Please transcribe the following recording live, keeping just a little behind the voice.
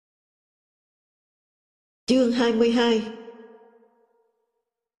Chương 22.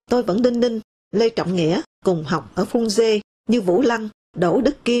 Tôi vẫn đinh ninh Lê Trọng Nghĩa cùng học ở Phun Dê như Vũ Lăng, Đỗ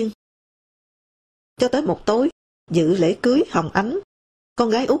Đức Kiên. Cho tới một tối, dự lễ cưới Hồng Ánh, con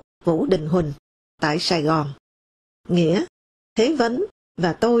gái út Vũ Đình Huỳnh, tại Sài Gòn. Nghĩa, Thế Vấn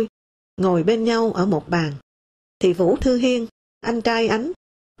và tôi ngồi bên nhau ở một bàn, thì Vũ Thư Hiên, anh trai Ánh,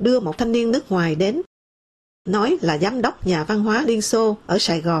 đưa một thanh niên nước ngoài đến, nói là giám đốc nhà văn hóa Liên Xô ở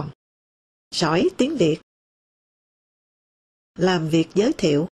Sài Gòn, giỏi tiếng Việt. Làm việc giới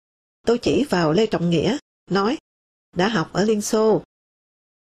thiệu, tôi chỉ vào Lê Trọng Nghĩa, nói, đã học ở Liên Xô.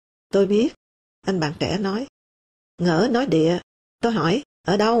 Tôi biết, anh bạn trẻ nói. Ngỡ nói địa, tôi hỏi,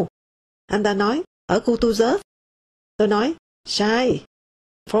 ở đâu? Anh ta nói, ở Kutuzov. Tôi nói, sai,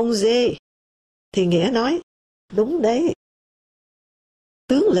 Frunze. Thì Nghĩa nói, đúng đấy.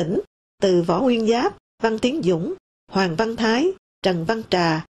 Tướng lĩnh, từ Võ Nguyên Giáp, Văn Tiến Dũng, Hoàng Văn Thái, Trần Văn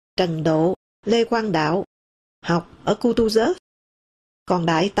Trà, Trần Độ, Lê Quang Đạo, học ở Kutuzov. Còn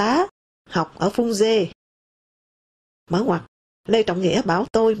đại tá, học ở Phun Dê. Mở ngoặt, Lê Trọng Nghĩa bảo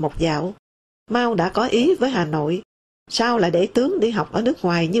tôi một dạo, Mao đã có ý với Hà Nội, sao lại để tướng đi học ở nước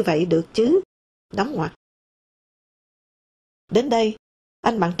ngoài như vậy được chứ? Đóng ngoặt. Đến đây,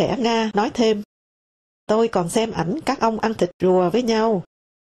 anh bạn trẻ Nga nói thêm, tôi còn xem ảnh các ông ăn thịt rùa với nhau.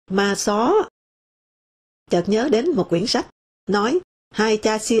 Ma xó. Chợt nhớ đến một quyển sách, nói hai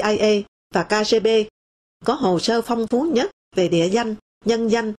cha CIA và KGB có hồ sơ phong phú nhất về địa danh, nhân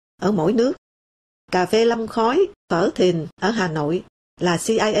danh ở mỗi nước. Cà phê Lâm Khói, phở Thìn ở Hà Nội là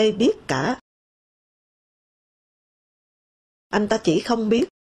CIA biết cả. Anh ta chỉ không biết,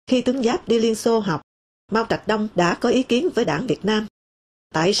 khi tướng Giáp đi Liên Xô học, Mao Trạch Đông đã có ý kiến với đảng Việt Nam.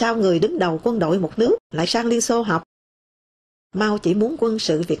 Tại sao người đứng đầu quân đội một nước lại sang Liên Xô học? Mao chỉ muốn quân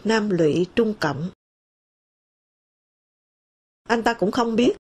sự Việt Nam lụy Trung Cộng. Anh ta cũng không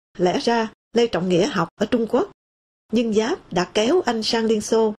biết, lẽ ra Lê Trọng Nghĩa học ở Trung Quốc, nhưng Giáp đã kéo anh sang Liên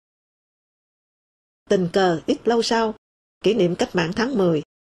Xô. Tình cờ ít lâu sau, kỷ niệm cách mạng tháng 10,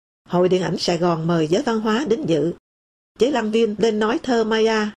 Hội Điện ảnh Sài Gòn mời giới văn hóa đến dự. Chế Lăng Viên lên nói thơ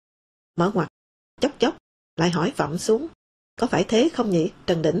Maya. Mở ngoặt, chốc chốc, lại hỏi vọng xuống, có phải thế không nhỉ,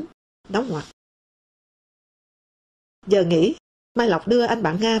 Trần Đĩnh? Đóng ngoặt. Giờ nghỉ, Mai Lộc đưa anh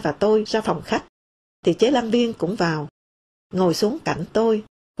bạn Nga và tôi ra phòng khách, thì Chế Lăng Viên cũng vào, ngồi xuống cạnh tôi,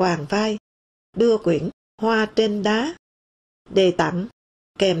 quàng vai, đưa quyển Hoa trên đá, đề tặng,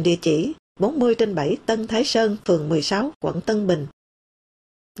 kèm địa chỉ 40/7 Tân Thái Sơn, phường 16, quận Tân Bình,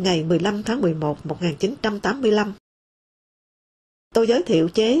 ngày 15 tháng 11, 1985. Tôi giới thiệu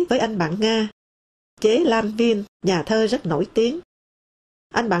Chế với anh bạn Nga. Chế Lam Viên, nhà thơ rất nổi tiếng.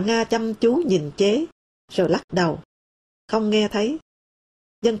 Anh bạn Nga chăm chú nhìn Chế, rồi lắc đầu. Không nghe thấy.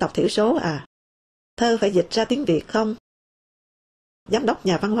 Dân tộc thiểu số à? Thơ phải dịch ra tiếng Việt không? Giám đốc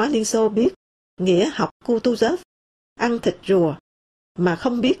nhà văn hóa Liên Xô biết Nghĩa học Kutuzov, ăn thịt rùa, mà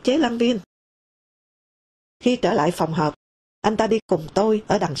không biết Chế Lam Viên. Khi trở lại phòng họp, anh ta đi cùng tôi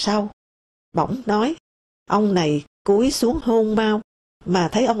ở đằng sau. Bỗng nói, ông này cúi xuống hôn Mao, mà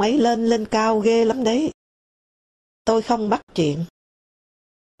thấy ông ấy lên cao ghê lắm đấy. Tôi không bắt chuyện.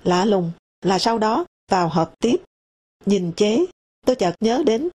 Lạ lùng là sau đó vào họp tiếp, nhìn Chế, tôi chợt nhớ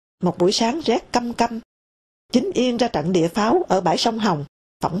đến một buổi sáng rét căm căm, Chính Yên ra trận địa pháo ở bãi sông Hồng,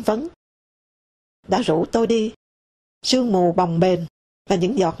 phỏng vấn. Đã rủ tôi đi. Sương mù bồng bềnh và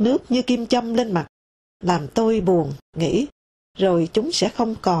những giọt nước như kim châm lên mặt, làm tôi buồn, nghĩ, rồi chúng sẽ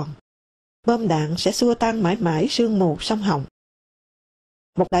không còn. Bom đạn sẽ xua tan mãi mãi sương mù sông Hồng.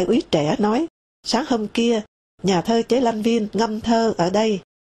 Một đại úy trẻ nói, sáng hôm kia, nhà thơ Chế Lanh Viên ngâm thơ ở đây.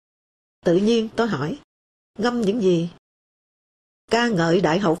 Tự nhiên tôi hỏi, ngâm những gì? Ca ngợi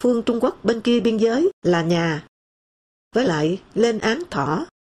đại hậu phương Trung Quốc bên kia biên giới là nhà, với lại lên án thỏ.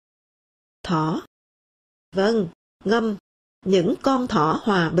 Thỏ? Vâng, ngâm, những con thỏ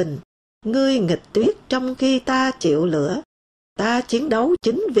hòa bình, ngươi nghịch tuyết trong khi ta chịu lửa, ta chiến đấu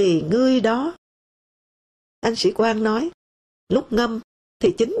chính vì ngươi đó. Anh sĩ quan nói, lúc ngâm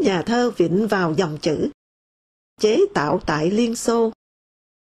thì chính nhà thơ vịn vào dòng chữ, chế tạo tại Liên Xô,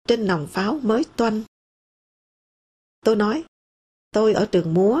 trên nòng pháo mới toanh. Tôi nói, tôi ở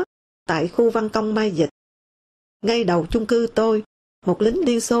trường múa, tại khu Văn Công Mai Dịch. Ngay đầu chung cư tôi, một lính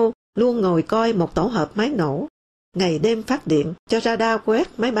Liên Xô luôn ngồi coi một tổ hợp máy nổ, ngày đêm phát điện cho radar quét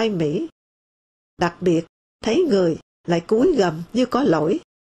máy bay Mỹ. Đặc biệt, thấy người lại cúi gầm như có lỗi.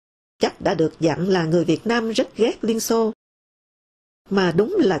 Chắc đã được dặn là người Việt Nam rất ghét Liên Xô. Mà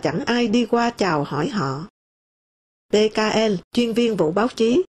đúng là chẳng ai đi qua chào hỏi họ. PKL, chuyên viên vụ báo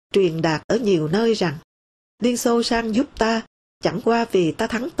chí, truyền đạt ở nhiều nơi rằng Liên Xô sang giúp ta, chẳng qua vì ta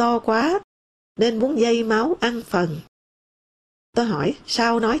thắng to quá, nên muốn dây máu ăn phần. Tôi hỏi,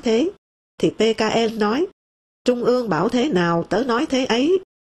 sao nói thế? thì PKN nói, Trung ương bảo thế nào tớ nói thế ấy.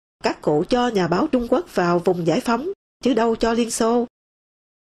 Các cụ cho nhà báo Trung Quốc vào vùng giải phóng, chứ đâu cho Liên Xô.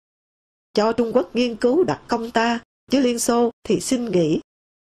 Cho Trung Quốc nghiên cứu đặc công ta, chứ Liên Xô thì xin nghỉ.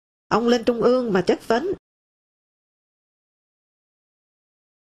 Ông lên Trung ương mà chất vấn.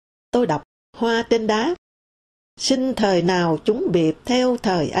 Tôi đọc Hoa trên đá. Sinh thời nào chúng biệp theo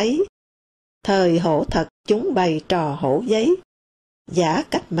thời ấy. Thời hổ thật chúng bày trò hổ giấy. Giả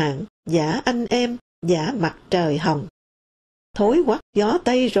cách mạng, giả anh em, giả mặt trời hồng. Thối quắc gió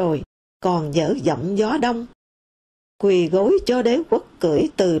Tây rồi, còn dở giọng gió Đông. Quỳ gối cho đế quốc cưỡi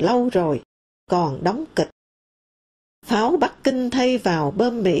từ lâu rồi, còn đóng kịch. Pháo Bắc Kinh thay vào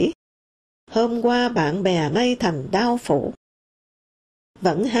bơm Mỹ. Hôm qua bạn bè nay thành đao phủ.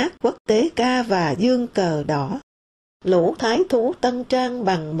 Vẫn hát quốc tế ca và dương cờ đỏ. Lũ thái thú tân trang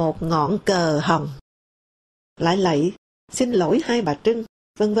bằng một ngọn cờ hồng. Lại lạy, xin lỗi hai bà Trưng,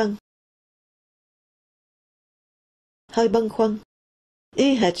 vân vân. Hơi bâng khuâng,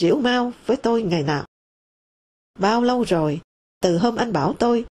 y hệt Diễu Mao với tôi ngày nào. Bao lâu rồi, từ hôm anh bảo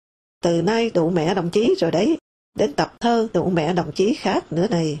tôi, từ nay đụ mẹ đồng chí rồi đấy, đến tập thơ đụ mẹ đồng chí khác nữa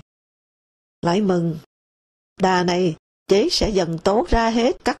này. Lại mừng, đà này, chế sẽ dần tố ra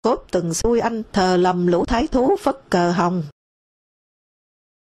hết các cốt từng xui anh thờ lầm lũ thái thú phất cờ hồng.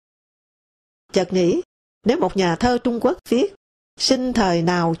 Chợt nghĩ, nếu một nhà thơ Trung Quốc viết, sinh thời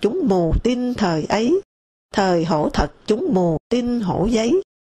nào chúng mù tin thời ấy, thời hổ thật chúng mù tin hổ giấy,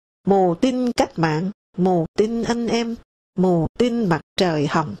 mù tin cách mạng, mù tin anh em, mù tin mặt trời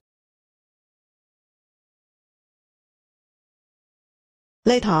hồng.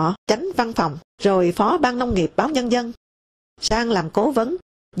 Lê Thọ chánh văn phòng, rồi phó ban nông nghiệp báo Nhân dân, sang làm cố vấn,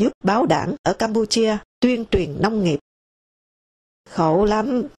 giúp báo đảng ở Campuchia tuyên truyền nông nghiệp. Khổ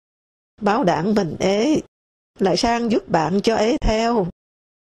lắm, báo đảng mình ế, lại sang giúp bạn cho ế theo.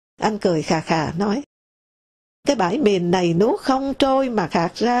 Anh cười khà khà nói, cái bãi miền này nuốt không trôi mà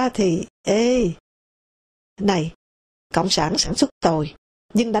khạc ra thì ê. Này, cộng sản sản xuất tồi,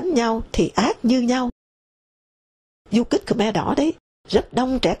 nhưng đánh nhau thì ác như nhau. Du kích Khmer Đỏ đấy, rất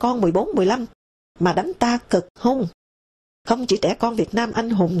đông trẻ con 14-15, mà đánh ta cực hung. Không chỉ trẻ con Việt Nam anh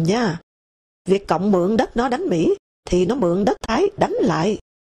hùng nha. Việt Cộng mượn đất nó đánh Mỹ, thì nó mượn đất Thái đánh lại.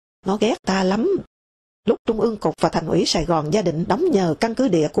 Nó ghét ta lắm. Lúc Trung ương Cục và Thành ủy Sài Gòn gia định đóng nhờ căn cứ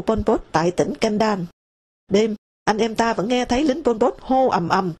địa của Pol Pot tại tỉnh Kendan. Đêm, anh em ta vẫn nghe thấy lính Pol Pot hô ầm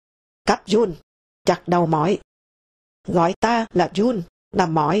ầm, cắt Jun, chặt đầu mọi. Gọi ta là Jun, là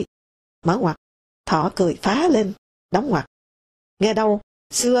mọi. Mở ngoặc, Thọ cười phá lên, đóng ngoặc. Nghe đâu,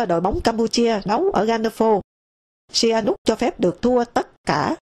 xưa đội bóng Campuchia đấu ở Ganefo. Sihanouk cho phép được thua tất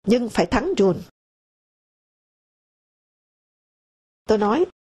cả, nhưng phải thắng Jun. Tôi nói,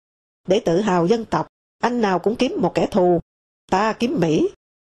 để tự hào dân tộc, anh nào cũng kiếm một kẻ thù. Ta kiếm Mỹ,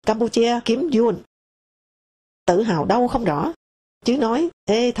 Campuchia kiếm Jun. Tự hào đâu không rõ, chứ nói,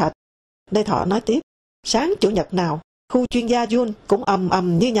 ê thật. Lê Thọ nói tiếp, sáng chủ nhật nào, khu chuyên gia Jun cũng ầm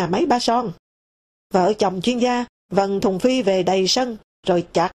ầm như nhà máy Ba Son. Vợ chồng chuyên gia vần thùng phi về đầy sân, rồi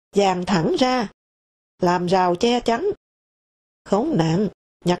chặt dàn thẳng ra, làm rào che chắn. Khốn nạn,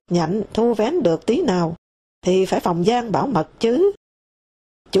 nhặt nhạnh thu vén được tí nào, thì phải phòng gian bảo mật chứ.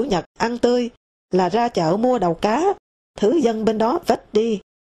 Chủ nhật ăn tươi là ra chợ mua đầu cá, thứ dân bên đó vết đi,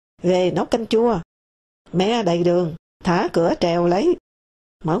 về nấu canh chua. Mẹ đầy đường, thả cửa trèo lấy.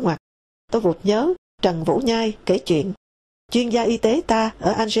 Mở ngoặc, tôi vụt nhớ Trần Vũ Nhai kể chuyện. Chuyên gia y tế ta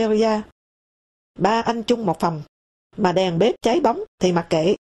ở Algeria. Ba anh chung một phòng, mà đèn bếp cháy bóng thì mặc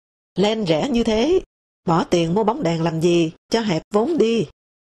kệ. Len rẻ như thế, bỏ tiền mua bóng đèn làm gì, cho hẹp vốn đi.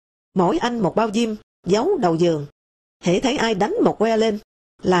 Mỗi anh một bao diêm, giấu đầu giường. Hễ thấy ai đánh một que lên,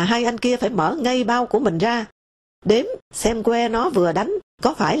 là hai anh kia phải mở ngay bao của mình ra, đếm xem que nó vừa đánh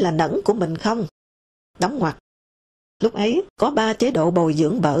có phải là nẫn của mình không. Đóng ngoặc. Lúc ấy có 3 chế độ bồi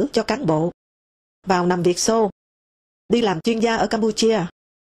dưỡng bở cho cán bộ. Vào nằm Việt Xô, đi làm chuyên gia ở Campuchia,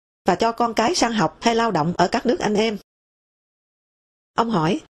 và cho con cái sang học hay lao động ở các nước anh em. Ông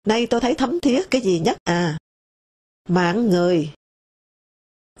hỏi, nay tôi thấy thấm thía cái gì nhất à? Mạng người.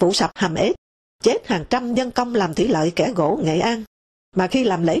 Vụ sập hầm ếch, chết hàng trăm dân công làm thủy lợi kẻ gỗ Nghệ An, mà khi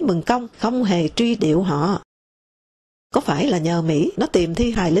làm lễ mừng công không hề truy điệu họ. Có phải là nhờ Mỹ nó tìm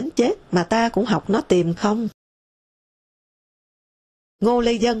thi hài lính chết mà ta cũng học nó tìm không? Ngô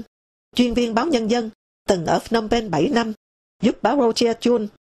Lê Dân, chuyên viên báo Nhân dân, từng ở Phnom Penh 7 năm, giúp báo Rochia Chun,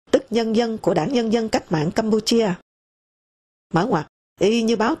 tức Nhân dân của Đảng Nhân dân Cách mạng Campuchia. Mở ngoặc, y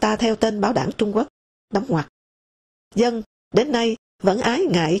như báo ta theo tên báo đảng Trung Quốc. Đóng ngoặc. Dân, đến nay, vẫn ái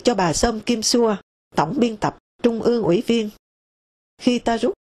ngại cho bà Sôm Kim Xua, tổng biên tập, trung ương ủy viên. Khi ta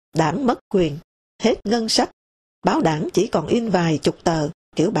rút, đảng mất quyền, hết ngân sách, báo đảng chỉ còn in vài chục tờ,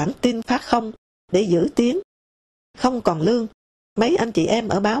 kiểu bản tin phát không để giữ tiếng. Không còn lương, mấy anh chị em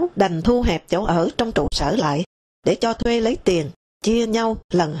ở báo đành thu hẹp chỗ ở trong trụ sở lại để cho thuê lấy tiền, chia nhau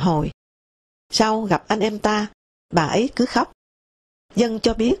lần hồi. Sau gặp anh em ta, bà ấy cứ khóc. Dân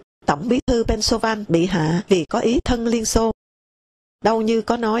cho biết Tổng bí thư Pennsylvania bị hạ vì có ý thân Liên Xô. Đâu như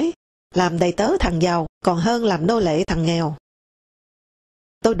có nói, làm đầy tớ thằng giàu còn hơn làm nô lệ thằng nghèo.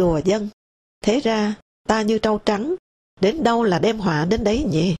 Tôi đùa Dân, thế ra ta như trâu trắng, đến đâu là đem họa đến đấy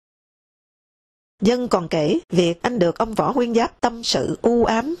nhỉ? Dân còn kể việc anh được ông Võ Nguyên Giáp tâm sự u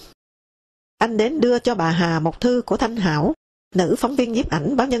ám. Anh đến đưa cho bà Hà một thư của Thanh Hảo, nữ phóng viên nhiếp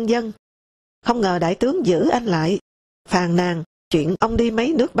ảnh báo Nhân dân. Không ngờ đại tướng giữ anh lại, phàn nàn chuyện ông đi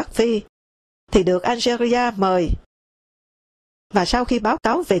mấy nước Bắc Phi, thì được Algeria mời. Và sau khi báo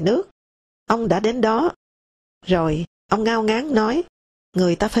cáo về nước, ông đã đến đó. Rồi, ông ngao ngán nói,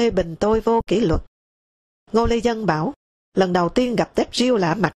 người ta phê bình tôi vô kỷ luật. Ngô Lê Dân bảo, lần đầu tiên gặp tép riêu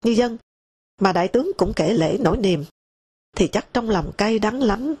lạ mặt như Dân, mà đại tướng cũng kể lễ nỗi niềm, thì chắc trong lòng cay đắng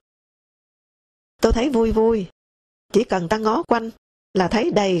lắm. Tôi thấy vui vui, chỉ cần ta ngó quanh là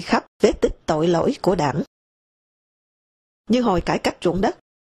thấy đầy khắp vết tích tội lỗi của đảng. Như hồi cải cách ruộng đất,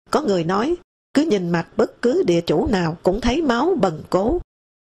 có người nói, cứ nhìn mặt bất cứ địa chủ nào cũng thấy máu bần cố.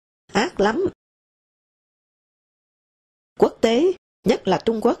 Ác lắm. Quốc tế, nhất là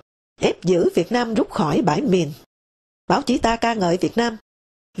Trung Quốc, ép giữ Việt Nam rút khỏi bãi miền. Báo chí ta ca ngợi Việt Nam,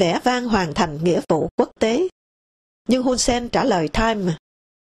 vẻ vang hoàn thành nghĩa vụ quốc tế. Nhưng Hun Sen trả lời Time,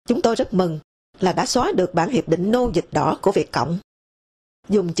 chúng tôi rất mừng là đã xóa được bản hiệp định nô dịch đỏ của Việt Cộng.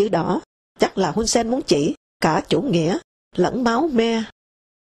 Dùng chữ đỏ, chắc là Hun Sen muốn chỉ cả chủ nghĩa lẫn máu me.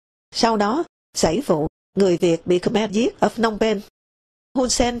 Sau đó, xảy vụ người Việt bị Khmer giết ở Phnom Penh. Hun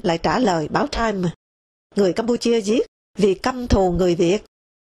Sen lại trả lời báo Time, người Campuchia giết vì căm thù người Việt.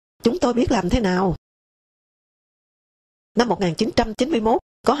 Chúng tôi biết làm thế nào? Năm 1991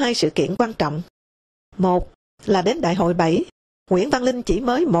 có hai sự kiện quan trọng. Một là đến Đại hội 7, Nguyễn Văn Linh chỉ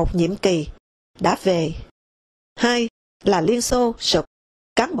mới một nhiệm kỳ, đã về. Hai là Liên Xô sụp,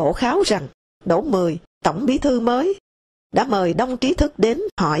 cán bộ kháo rằng Đỗ Mười, tổng bí thư mới, đã mời Đông Trí Thức đến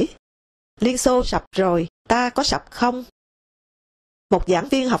hỏi, Liên Xô sập rồi, ta có sập không? Một giảng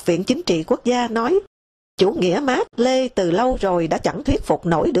viên Học viện Chính trị Quốc gia nói, chủ nghĩa Mác Lê từ lâu rồi đã chẳng thuyết phục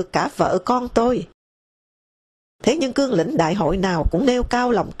nổi được cả vợ con tôi. Thế nhưng cương lĩnh đại hội nào cũng nêu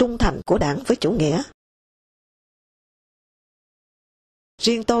cao lòng trung thành của đảng với chủ nghĩa.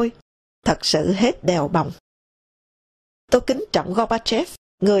 Riêng tôi, thật sự hết đèo bòng. Tôi kính trọng Gorbachev,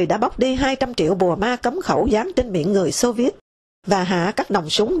 người đã bóc đi 200 triệu bùa ma cấm khẩu dán trên miệng người Xô Viết và hạ các nòng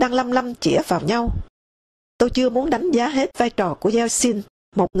súng đang lăm lăm chĩa vào nhau. Tôi chưa muốn đánh giá hết vai trò của Yeltsin,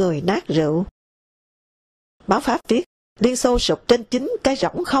 một người nát rượu. Báo Pháp viết, Liên Xô sụp trên chính cái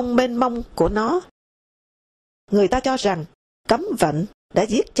rỗng không mênh mông của nó. Người ta cho rằng cấm vận đã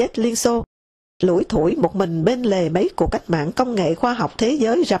giết chết Liên Xô, lủi thủi một mình bên lề mấy cuộc cách mạng công nghệ khoa học thế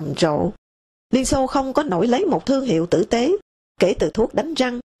giới rầm rộ. Liên Xô không có nổi lấy một thương hiệu tử tế, kể từ thuốc đánh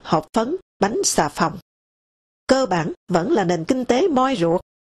răng, hộp phấn, bánh xà phòng. Cơ bản vẫn là nền kinh tế moi ruột,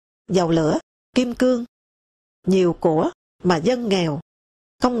 dầu lửa, kim cương, nhiều của mà dân nghèo,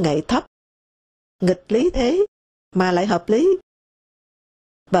 công nghệ thấp, nghịch lý thế mà lại hợp lý.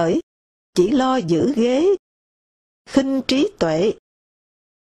 Bởi chỉ lo giữ ghế, khinh trí tuệ.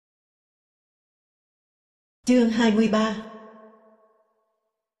 Chương 23.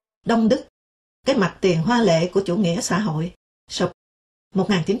 Đông Đức, cái mặt tiền hoa lệ của chủ nghĩa xã hội, sụp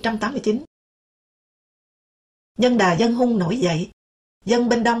 1989. Dân đà dân hung nổi dậy, dân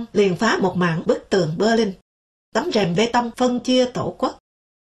bên Đông liền phá một mảng bức tường Berlin, tấm rèm bê tông phân chia tổ quốc.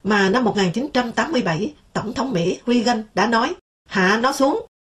 Mà năm 1987, Tổng thống Mỹ Reagan đã nói, hạ nó xuống,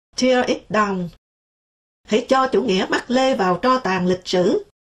 tear it down. Hãy cho chủ nghĩa Mác Lê vào tro tàn lịch sử.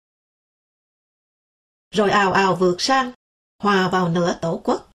 Rồi ào ào vượt sang, hòa vào nửa tổ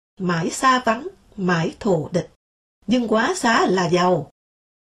quốc, mãi xa vắng, mãi thù địch, nhưng quá xá là giàu.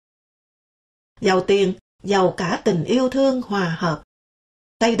 Giàu tiền, giàu cả tình yêu thương hòa hợp.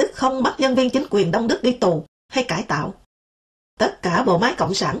 Tây Đức không bắt nhân viên chính quyền Đông Đức đi tù hay cải tạo. Tất cả bộ máy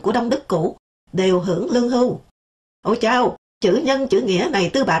cộng sản của Đông Đức cũ đều hưởng lương hưu. Ôi chao, chữ nhân chữ nghĩa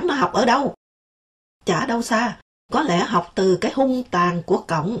này tư bản nó học ở đâu? Chả đâu xa, có lẽ học từ cái hung tàn của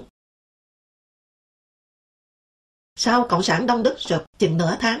Cộng. Sau Cộng sản Đông Đức sụp chừng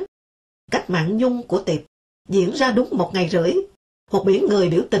nửa tháng, cách mạng Nhung của Tiệp diễn ra đúng 1 ngày rưỡi. Một biển người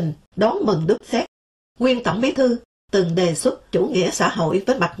biểu tình đón mừng Đức Xét. Nguyên Tổng bí thư từng đề xuất chủ nghĩa xã hội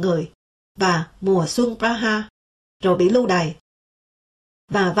với mặt người và mùa xuân Praha, rồi bị lưu đày.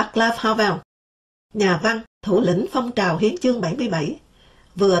 Và Václav Havel, nhà văn, thủ lĩnh phong trào hiến chương 77,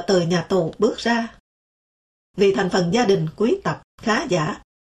 vừa từ nhà tù bước ra. Vì thành phần gia đình quý tộc khá giả.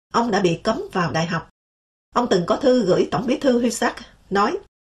 Ông đã bị cấm vào đại học. Ông từng có thư gửi Tổng bí thư Huy Sắc, nói,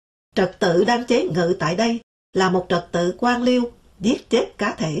 trật tự đang chế ngự tại đây là một trật tự quan liêu, giết chết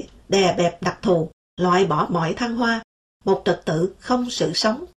cá thể, đè bẹp đặc thù, loại bỏ mọi thăng hoa, một trật tự không sự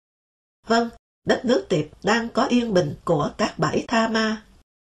sống. Vâng, đất nước Tiệp đang có yên bình của các bãi tha ma.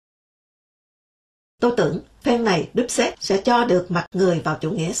 Tôi tưởng phen này Đức Xét sẽ cho được mặt người vào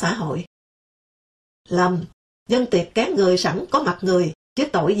chủ nghĩa xã hội. Lầm, dân Tiệp kén người sẵn có mặt người, chứ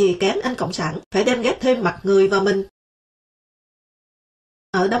tội gì kén anh Cộng sản phải đem ghép thêm mặt người vào mình.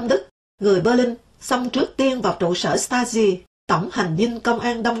 Ở Đông Đức, người Berlin xông trước tiên vào trụ sở Stasi, tổng hành dinh công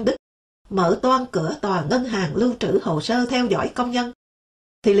an Đông Đức, mở toang cửa tòa ngân hàng lưu trữ hồ sơ theo dõi công nhân,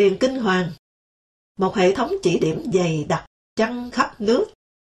 thì liền kinh hoàng. Một hệ thống chỉ điểm dày đặc chăn khắp nước.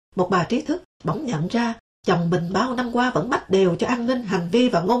 Một bà trí thức bỗng nhận ra chồng mình bao năm qua vẫn mách đều cho an ninh hành vi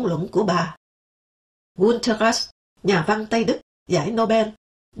và ngôn luận của bà. Gunterus, nhà văn Tây Đức, giải Nobel,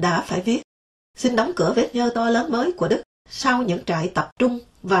 đã phải viết xin đóng cửa vết nhơ to lớn mới của Đức sau những trại tập trung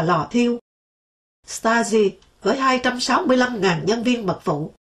và lò thiêu. Stasi với 265.000 nhân viên mật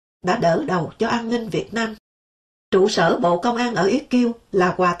vụ đã đỡ đầu cho an ninh Việt Nam. Trụ sở Bộ Công an ở Yết Kiêu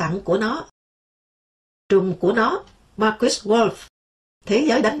là quà tặng của nó. Trùm của nó, Marcus Wolf, thế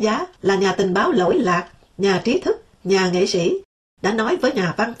giới đánh giá là nhà tình báo lỗi lạc, nhà trí thức, nhà nghệ sĩ, đã nói với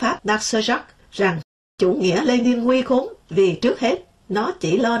nhà văn Pháp Narcejac rằng chủ nghĩa Lenin nguy khốn vì trước hết nó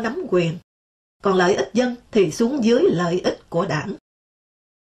chỉ lo nắm quyền, còn lợi ích dân thì xuống dưới lợi ích của đảng.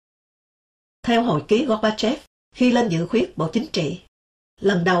 Theo hồi ký Gorbachev, khi lên dự khuyết Bộ Chính trị,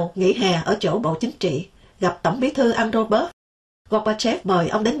 lần đầu nghỉ hè ở chỗ Bộ Chính trị, gặp Tổng bí thư Andropov, Gorbachev mời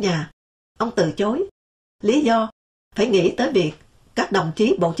ông đến nhà. Ông từ chối. Lý do, phải nghĩ tới việc các đồng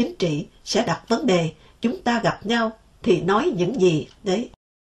chí Bộ Chính trị sẽ đặt vấn đề chúng ta gặp nhau thì nói những gì đấy.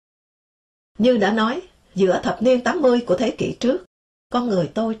 Như đã nói, giữa thập niên 80 của thế kỷ trước, con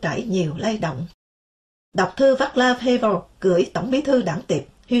người tôi trải nhiều lay động. Đọc thư Václav Havel gửi Tổng bí thư đảng Tiệp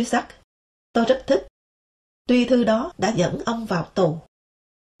Husak, tôi rất thích. Tuy thư đó đã dẫn ông vào tù.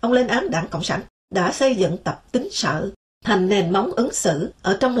 Ông lên án Đảng Cộng sản đã xây dựng tập tính sợ thành nền móng ứng xử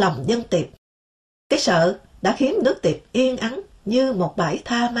ở trong lòng dân Tiệp. Cái sợ đã khiến nước Tiệp yên ắng như một bãi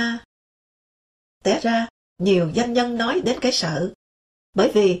tha ma. Té ra, nhiều danh nhân nói đến cái sợ,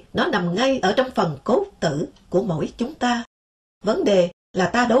 bởi vì nó nằm ngay ở trong phần cốt tử của mỗi chúng ta. Vấn đề là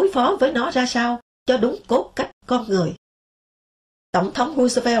ta đối phó với nó ra sao cho đúng cốt cách con người. Tổng thống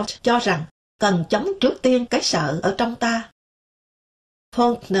Roosevelt cho rằng cần chống trước tiên cái sợ ở trong ta.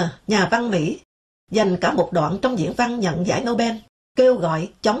 Faulkner, nhà văn Mỹ, dành cả một đoạn trong diễn văn nhận giải Nobel, kêu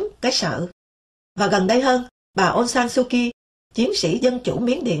gọi chống cái sợ. Và gần đây hơn, bà Aung San Suu Kyi, chiến sĩ dân chủ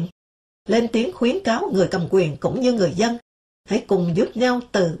Miến Điện, lên tiếng khuyến cáo người cầm quyền cũng như người dân, hãy cùng giúp nhau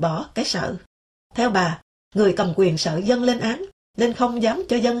từ bỏ cái sợ. Theo bà, người cầm quyền sợ dân lên án, nên không dám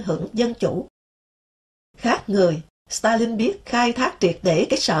cho dân hưởng dân chủ. Khác người, Stalin biết khai thác triệt để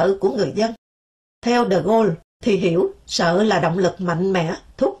cái sợ của người dân. Theo De Gaulle thì hiểu sợ là động lực mạnh mẽ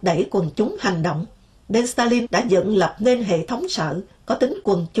thúc đẩy quần chúng hành động, nên Stalin đã dựng lập nên hệ thống sợ có tính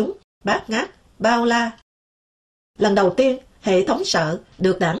quần chúng, bát ngát, bao la. Lần đầu tiên, hệ thống sợ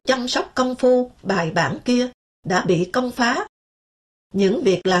được đảng chăm sóc công phu bài bản kia đã bị công phá. Những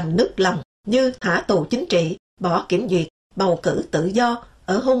việc làm nức lòng như thả tù chính trị, bỏ kiểm duyệt, bầu cử tự do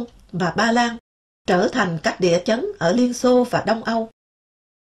ở Hung và Ba Lan trở thành các địa chấn ở Liên Xô và Đông Âu.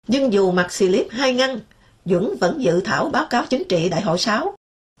 Nhưng dù mặc xì líp hai ngăn, Duẩn vẫn dự thảo báo cáo chính trị Đại hội 6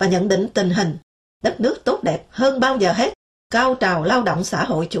 và nhận định tình hình đất nước tốt đẹp hơn bao giờ hết, cao trào lao động xã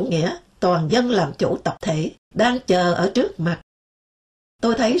hội chủ nghĩa, toàn dân làm chủ tập thể đang chờ ở trước mặt.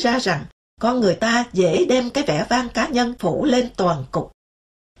 Tôi thấy ra rằng con người ta dễ đem cái vẻ vang cá nhân phủ lên toàn cục.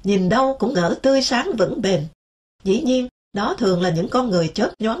 Nhìn đâu cũng ngỡ tươi sáng vững bền. Dĩ nhiên, đó thường là những con người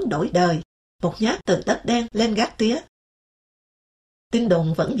chớp nhoáng đổi đời, một nhát từ đất đen lên gác tía. Tin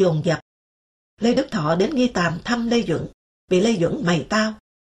đồn vẫn dồn dập. Lê Đức Thọ đến Nghi Tàm thăm Lê Duẩn, bị Lê Duẩn mày tao.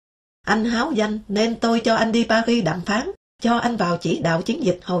 Anh háo danh nên tôi cho anh đi Paris đàm phán, cho anh vào chỉ đạo chiến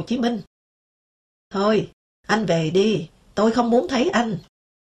dịch Hồ Chí Minh. Thôi, anh về đi, tôi không muốn thấy anh.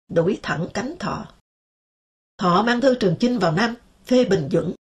 Đuổi thẳng cánh Thọ. Thọ mang thư Trường Chinh vào Nam, phê bình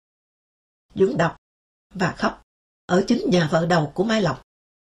Duẩn. Duẩn đọc và khóc ở chính nhà vợ đầu của Mai Lộc.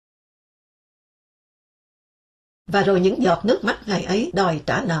 Và rồi những giọt nước mắt ngày ấy đòi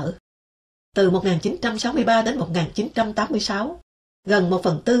trả nợ. Từ 1963 đến 1986, gần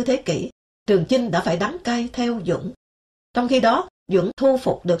 1/4 thế kỷ, Trường Chinh đã phải đắng cay theo Duẩn. Trong khi đó, Duẩn thu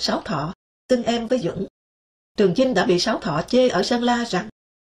phục được Sáu Thọ, xưng em với Duẩn. Trường Chinh đã bị Sáu Thọ chê ở Sơn La rằng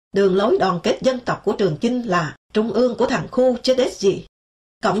đường lối đoàn kết dân tộc của Trường Chinh là trung ương của thằng khu chứ đét gì.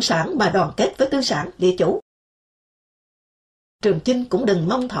 Cộng sản mà đoàn kết với tư sản địa chủ. Trường Chinh cũng đừng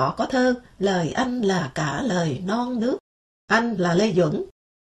mong thọ có thơ, lời anh là cả lời non nước. Anh là Lê Duẩn.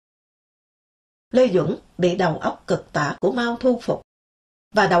 Lê Duẩn bị đầu óc cực tả của Mao thu phục,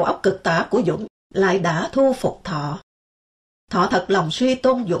 và đầu óc cực tả của Duẩn lại đã thu phục Thọ. Thọ thật lòng suy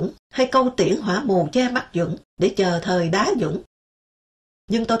tôn Duẩn, hay câu tiễn hỏa mù che mắt Duẩn để chờ thời đá Duẩn.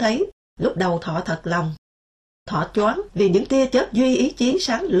 Nhưng tôi thấy lúc đầu Thọ thật lòng. Thọ choáng vì những tia chớp duy ý chí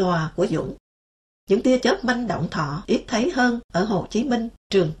sáng lòa của Duẩn. Những tia chớp manh động Thọ ít thấy hơn ở Hồ Chí Minh,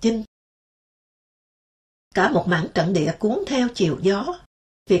 Trường Chinh. Cả một mảng trận địa cuốn theo chiều gió.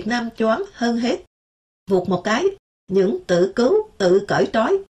 Việt Nam choáng hơn hết. Vụt một cái, những tự cứu, tự cởi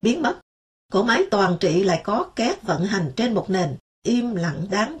trói biến mất. Cỗ máy toàn trị lại có két vận hành trên một nền im lặng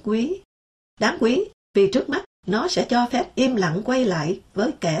đáng quý. Đáng quý vì trước mắt nó sẽ cho phép im lặng quay lại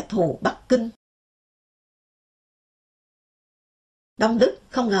với kẻ thù Bắc Kinh. Đông Đức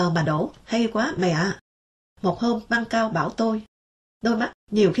không ngờ mà đổ, hay quá mẹ ạ. Một hôm Văn Cao bảo tôi, đôi mắt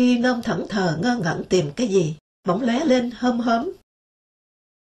nhiều khi nôm thẫn thờ ngơ ngẩn tìm cái gì, bỗng lóe lên hớm hớm.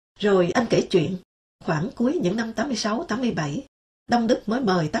 Rồi anh kể chuyện, khoảng cuối những năm 86-87, Đông Đức mới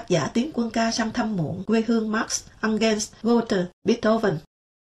mời tác giả Tiến Quân Ca sang thăm muộn quê hương Marx, Engels, Goethe, Beethoven.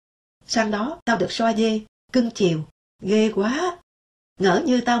 Sang đó tao được xoa dê, cưng chiều, ghê quá. Ngỡ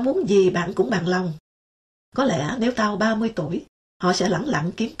như tao muốn gì bạn cũng bằng lòng. Có lẽ nếu tao 30 tuổi, họ sẽ lẳng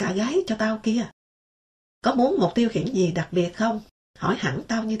lặng kiếm cả gái cho tao kia. Có muốn một tiêu khiển gì đặc biệt không? Hỏi hẳn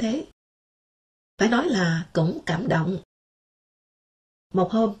tao như thế. Phải nói là cũng cảm động.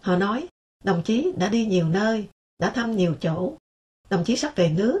 Một hôm họ nói, đồng chí đã đi nhiều nơi, đã thăm nhiều chỗ. Đồng chí sắp về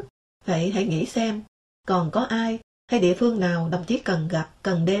nước, vậy hãy nghĩ xem, còn có ai hay địa phương nào đồng chí cần gặp,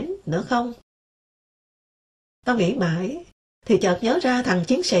 cần đến nữa không? Tao nghĩ mãi, thì chợt nhớ ra thằng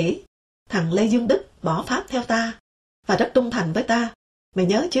chiến sĩ, thằng Lê Dương Đức bỏ Pháp theo ta, và rất trung thành với ta. Mày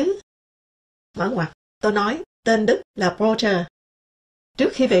nhớ chứ? Mở ngoặt, tôi nói, tên Đức là Porter. Trước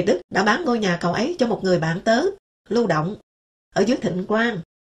khi về Đức đã bán ngôi nhà cậu ấy cho một người bạn tớ, lưu động, ở dưới Thịnh Quang,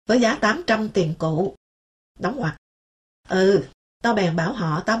 với giá 800 tiền cụ. Đóng ngoặt. Tao bèn bảo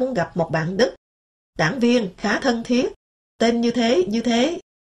họ tao muốn gặp một bạn Đức, đảng viên khá thân thiết, tên như thế.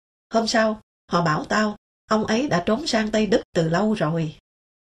 Hôm sau, họ bảo tao, ông ấy đã trốn sang Tây Đức từ lâu rồi.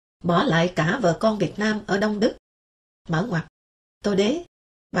 Bỏ lại cả vợ con Việt Nam ở Đông Đức. Mở ngoặt. Tôi đế,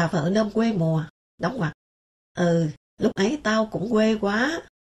 bà vợ nôm quê mùa. Đóng ngoặt. Lúc ấy tao cũng quê quá.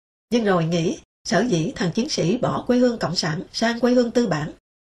 Nhưng rồi nghĩ, sở dĩ thằng chiến sĩ bỏ quê hương cộng sản sang quê hương tư bản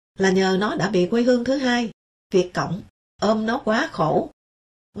là nhờ nó đã bị quê hương thứ hai, Việt Cộng, ôm nó quá khổ.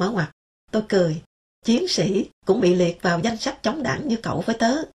 Mở ngoặt. Tôi cười. Chiến sĩ cũng bị liệt vào danh sách chống đảng như cậu với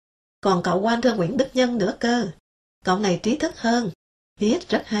tớ. Còn cậu quan thơ Quyển Đức Nhân nữa cơ. Cậu này trí thức hơn, viết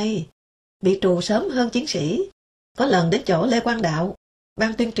rất hay. Bị trù sớm hơn chiến sĩ. Có lần đến chỗ Lê Quang Đạo,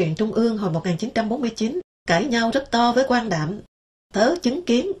 Ban tuyên truyền Trung ương hồi 1949, cãi nhau rất to với Quang Đạm. Tớ chứng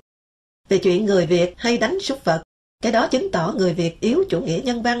kiến. Về chuyện người Việt hay đánh súc vật, cái đó chứng tỏ người Việt yếu chủ nghĩa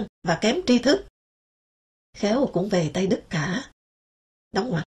nhân văn và kém tri thức. Khéo cũng về Tây Đức cả. Đóng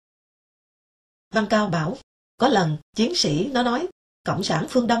ngoặt. Văn Cao bảo, có lần chiến sĩ nó nói, Cộng sản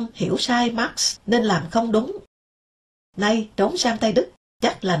phương Đông hiểu sai Marx nên làm không đúng. Nay trốn sang Tây Đức,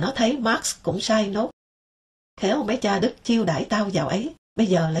 chắc là nó thấy Marx cũng sai nốt. Khéo mấy cha Đức chiêu đãi tao vào ấy, bây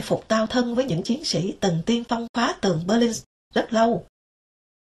giờ lại phục tao thân với những chiến sĩ từng tiên phong phá tường Berlin rất lâu.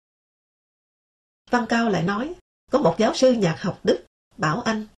 Văn Cao lại nói, có một giáo sư nhạc học Đức bảo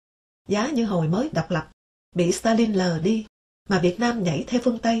anh, giá như hồi mới độc lập, bị Stalin lờ đi, mà Việt Nam nhảy theo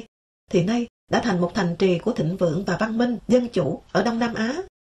phương Tây, thì nay đã thành một thành trì của thịnh vượng và văn minh dân chủ ở Đông Nam Á.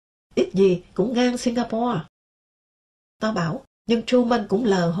 Ít gì cũng ngang Singapore. Tao bảo, nhưng Truman cũng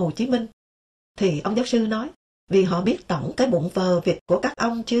lờ Hồ Chí Minh. Thì ông giáo sư nói, vì họ biết tổng cái bụng vờ vịt của các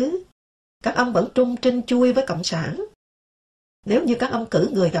ông chứ. Các ông vẫn trung trinh chui với Cộng sản. Nếu như các ông cử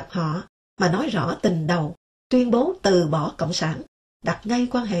người gặp họ, mà nói rõ tình đầu, tuyên bố từ bỏ Cộng sản, đặt ngay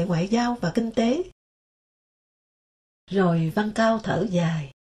quan hệ ngoại giao và kinh tế. Rồi Văn Cao thở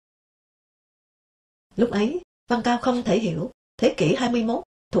dài. Lúc ấy, Văn Cao không thể hiểu, thế kỷ 21,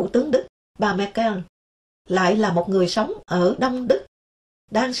 Thủ tướng Đức, bà Merkel, lại là một người sống ở Đông Đức.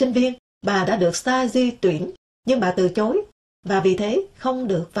 Đang sinh viên, bà đã được Stasi tuyển, nhưng bà từ chối, và vì thế không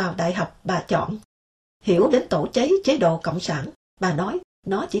được vào đại học bà chọn. Hiểu đến tổ cháy chế độ Cộng sản, bà nói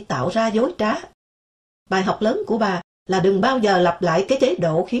nó chỉ tạo ra dối trá. Bài học lớn của bà là đừng bao giờ lặp lại cái chế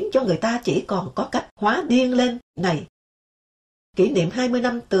độ khiến cho người ta chỉ còn có cách hóa điên lên này. Kỷ niệm 20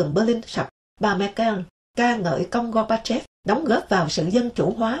 năm tường Berlin sập, bà Merkel ca ngợi công Gorbachev đóng góp vào sự dân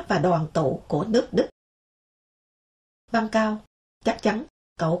chủ hóa và đoàn tụ của nước Đức. Văn Cao, chắc chắn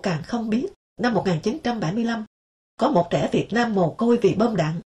cậu càng không biết, năm 1975, có một trẻ Việt Nam mồ côi vì bom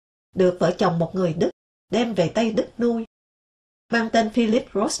đạn, được vợ chồng một người Đức đem về Tây Đức nuôi. mang tên Philip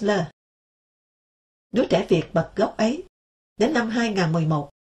Rosler. Đứa trẻ Việt bật gốc ấy, đến năm 2011,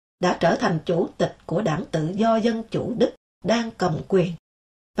 đã trở thành chủ tịch của Đảng Tự do Dân chủ Đức đang cầm quyền,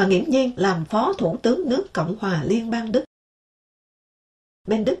 và nghiễm nhiên làm phó thủ tướng nước Cộng hòa Liên bang Đức.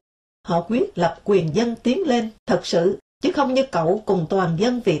 Bên Đức, họ quyết lập quyền dân tiến lên thật sự, chứ không như cậu cùng toàn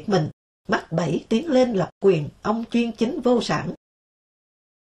dân Việt mình, mắc bẫy tiến lên lập quyền ông chuyên chính vô sản.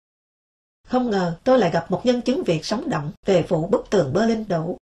 Không ngờ tôi lại gặp một nhân chứng Việt sống động về vụ bức tường Berlin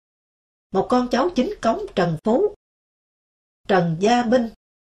đổ. Một con cháu chính cống Trần Phú, Trần Gia Minh,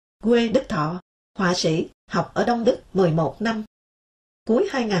 quê Đức Thọ, họa sĩ, học ở Đông Đức 11 năm. Cuối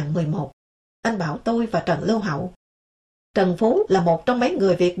 2011, anh bảo tôi và Trần Lưu Hậu. Trần Phú là một trong mấy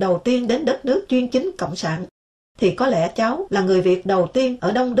người Việt đầu tiên đến đất nước chuyên chính cộng sản, thì có lẽ cháu là người Việt đầu tiên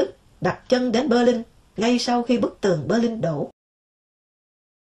ở Đông Đức đặt chân đến Berlin ngay sau khi bức tường Berlin đổ.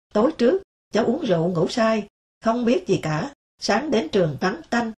 Tối trước, cháu uống rượu ngủ say, không biết gì cả, sáng đến trường vắng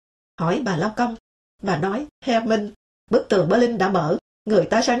tanh, hỏi bà lao công. Bà nói, Herr Minh, bức tường Berlin đã mở, người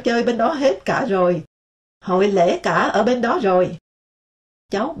ta sang chơi bên đó hết cả rồi. Hội lễ cả ở bên đó rồi.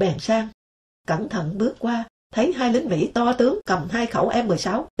 Cháu bèn sang, cẩn thận bước qua, thấy hai lính Mỹ to tướng cầm 2 khẩu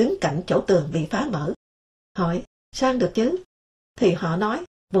M16 đứng cạnh chỗ tường bị phá mở. Hỏi, sang được chứ? Thì họ nói,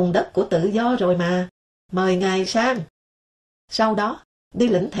 vùng đất của tự do rồi mà, mời ngài sang. Sau đó, đi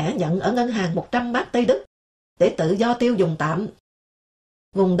lĩnh thẻ nhận ở ngân hàng 100 mark Tây Đức, để tự do tiêu dùng tạm.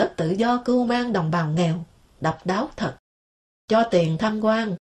 Vùng đất tự do cưu mang đồng bào nghèo, độc đáo thật. Cho tiền tham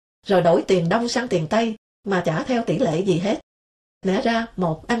quan, rồi đổi tiền Đông sang tiền Tây, mà chả theo tỷ lệ gì hết. Lẽ ra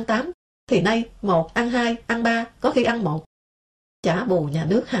 1 ăn 8, thì nay 1 ăn 2, ăn 3, có khi ăn 1. Chả bù nhà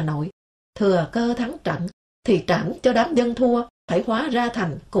nước Hà Nội, thừa cơ thắng trận, thì trảm cho đám dân thua, phải hóa ra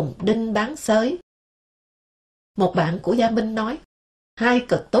thành cùng đinh bán xới. Một bạn của Gia Minh nói, hai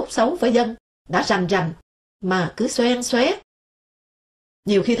cực tốt xấu với dân, đã rành rành, mà cứ xoen xoé.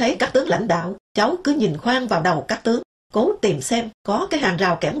 Nhiều khi thấy các tướng lãnh đạo, cháu cứ nhìn khoan vào đầu các tướng, cố tìm xem có cái hàng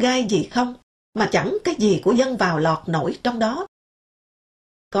rào kẽm gai gì không, mà chẳng cái gì của dân vào lọt nổi trong đó.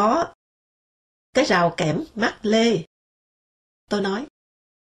 Có cái rào kẽm mác lê. Tôi nói.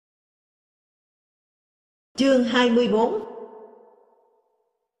 Chương 24.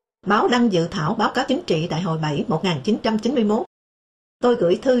 Báo đăng dự thảo báo cáo chính trị Đại hội 7 1991. Tôi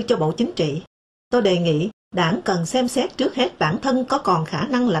gửi thư cho Bộ Chính trị. Tôi đề nghị Đảng cần xem xét trước hết bản thân có còn khả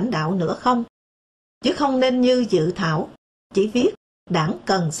năng lãnh đạo nữa không, chứ không nên như dự thảo, chỉ viết Đảng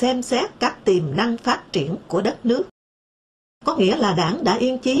cần xem xét các tiềm năng phát triển của đất nước. Có nghĩa là Đảng đã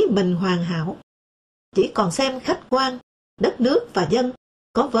yên chí mình hoàn hảo, chỉ còn xem khách quan, đất nước và dân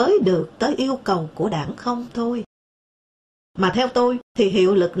có với được tới yêu cầu của Đảng không thôi. Mà theo tôi thì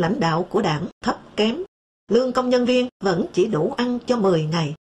hiệu lực lãnh đạo của Đảng thấp kém, lương công nhân viên vẫn chỉ đủ ăn cho 10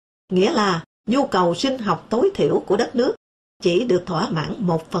 ngày, nghĩa là nhu cầu sinh học tối thiểu của đất nước chỉ được thỏa mãn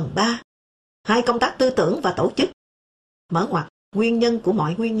 1/3. Hai công tác tư tưởng và tổ chức, mở ngoặt, nguyên nhân của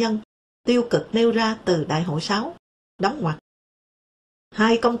mọi nguyên nhân, tiêu cực nêu ra từ Đại hội 6, đóng ngoặt.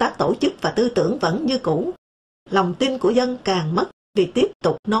 Hai công tác tổ chức và tư tưởng vẫn như cũ, lòng tin của dân càng mất vì tiếp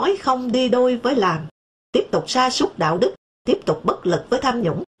tục nói không đi đôi với làm, tiếp tục sa sút đạo đức, tiếp tục bất lực với tham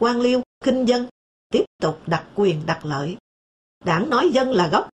nhũng, quan liêu, khinh dân, tiếp tục đặt quyền đặt lợi. Đảng nói dân là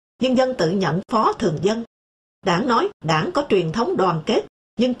gốc, nhưng dân tự nhận phó thường dân. Đảng nói Đảng có truyền thống đoàn kết,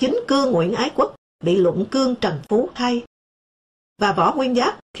 nhưng chính cương Nguyễn Ái Quốc bị luận cương Trần Phú thay. Và Võ Nguyên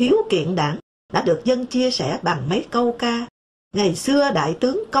Giáp khiếu kiện Đảng đã được dân chia sẻ bằng mấy câu ca. Ngày xưa đại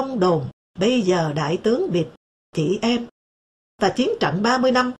tướng công đồn, bây giờ đại tướng biệt chị em. Và chiến trận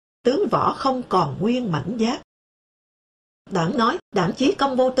 30 năm, tướng Võ không còn nguyên mảnh giáp. Đảng nói Đảng chí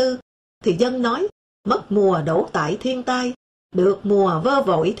công vô tư, thì dân nói mất mùa đổ tại thiên tai, được mùa vơ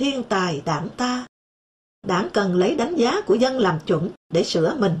vội thiên tài Đảng ta. Đảng cần lấy đánh giá của dân làm chuẩn để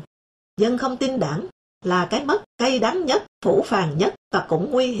sửa mình. Dân không tin Đảng là cái mất cay đắng nhất, phũ phàng nhất và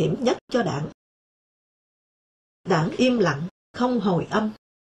cũng nguy hiểm nhất cho Đảng. Đảng im lặng, không hồi âm.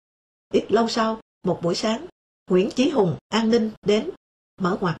 Ít lâu sau, một buổi sáng, Nguyễn Chí Hùng, an ninh đến,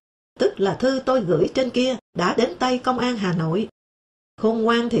 mở ngoặt, tức là thư tôi gửi trên kia đã đến tay công an Hà Nội. Khôn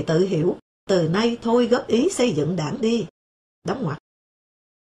ngoan thì tự hiểu, từ nay thôi góp ý xây dựng Đảng đi. Đóng ngoặt.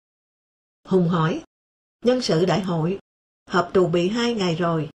 Hùng hỏi, nhân sự đại hội, họp trù bị 2 ngày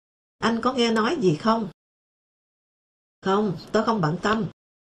rồi, anh có nghe nói gì không? Không, tôi không bận tâm.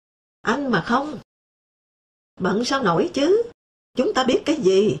 Anh mà không. Bận sao nổi chứ, chúng ta biết cái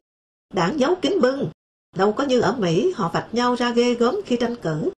gì? Đảng giấu kín bưng, đâu có như ở Mỹ họ vạch nhau ra ghê gớm khi tranh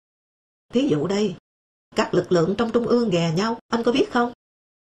cử. Thí dụ đây, các lực lượng trong trung ương ghè nhau, anh có biết không?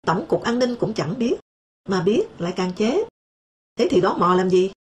 Tổng cục an ninh cũng chẳng biết, mà biết lại càng chế. Thế thì đó mò làm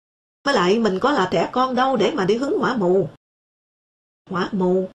gì? Với lại mình có là trẻ con đâu để mà đi hứng hỏa mù. Hóa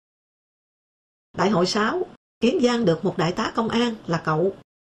mù. Đại hội 6, Kiến Giang được một đại tá công an là cậu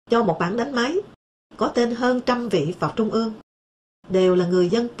cho một bản đánh máy, có tên hơn 100 vị vào Trung ương. Đều là người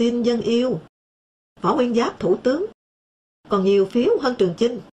dân tin dân yêu. Võ Nguyên Giáp thủ tướng, còn nhiều phiếu hơn Trường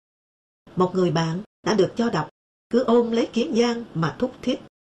Chinh. Một người bạn đã được cho đọc, cứ ôm lấy Kiến Giang mà thúc thiết.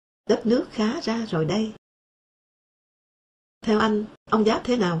 Đất nước khá ra rồi đây. Theo anh, ông Giáp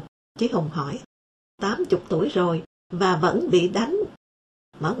thế nào? Chí Hùng hỏi. 80 tuổi rồi và vẫn bị đánh.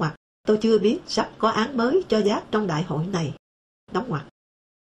 Mở ngoặc, tôi chưa biết sắp có án mới cho Giáp trong đại hội này. Đóng ngoặc.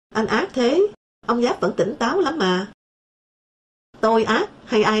 Anh ác thế, ông Giáp vẫn tỉnh táo lắm mà. Tôi ác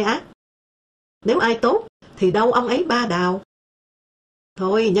hay ai ác? Nếu ai tốt thì đâu ông ấy ba đào.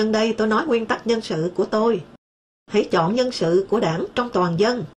 Thôi, nhân đây tôi nói nguyên tắc nhân sự của tôi. Hãy chọn nhân sự của đảng trong toàn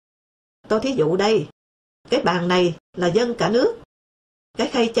dân. Tôi thí dụ đây, cái bàn này là dân cả nước. Cái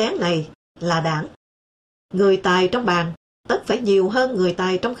khay chén này là đảng. Người tài trong bàn tất phải nhiều hơn người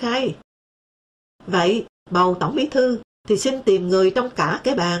tài trong khay. Vậy, bầu tổng bí thư thì xin tìm người trong cả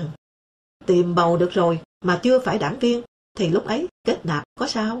cái bàn. Tìm bầu được rồi mà chưa phải đảng viên thì lúc ấy kết nạp có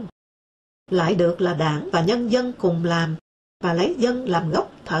sao? Lại được là đảng và nhân dân cùng làm và lấy dân làm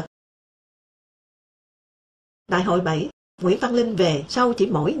gốc thật. Đại hội 7, Nguyễn Văn Linh về sau chỉ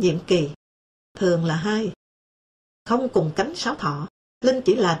mỗi nhiệm kỳ. Thường là 2. Không cùng cánh sáo thọ, Linh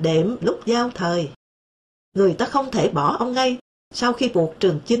chỉ là đệm lúc giao thời. Người ta không thể bỏ ông ngay sau khi buộc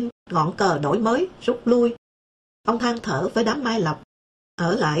Trường Chinh ngọn cờ đổi mới rút lui. Ông than thở với đám Mai Lộc.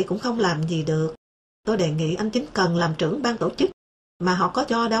 Ở lại cũng không làm gì được. Tôi đề nghị anh Chính Cần làm trưởng ban tổ chức, mà họ có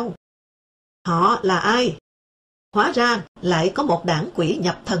cho đâu. Họ là ai? Hóa ra lại có một đảng quỹ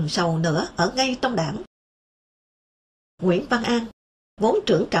nhập thần sầu nữa ở ngay trong đảng. Nguyễn Văn An, vốn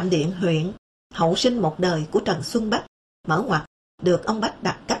trưởng trạm điện huyện, hậu sinh một đời của Trần Xuân Bách, mở ngoặc, được ông Bách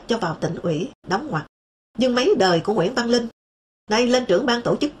đặt cách cho vào tỉnh ủy, đóng ngoặc. Nhưng mấy đời của Nguyễn Văn Linh, nay lên trưởng ban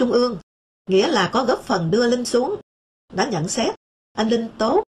tổ chức trung ương, nghĩa là có góp phần đưa Linh xuống. Đã nhận xét, anh Linh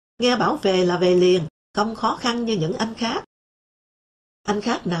tốt, nghe bảo về là về liền, không khó khăn như những anh khác. Anh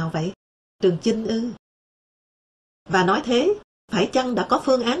khác nào vậy? Trường Chinh ư? Và nói thế, phải chăng đã có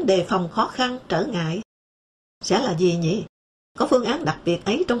phương án đề phòng khó khăn, trở ngại? Sẽ là gì nhỉ? Có phương án đặc biệt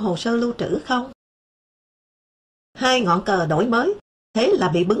ấy trong hồ sơ lưu trữ không? 2 ngọn cờ đổi mới, thế là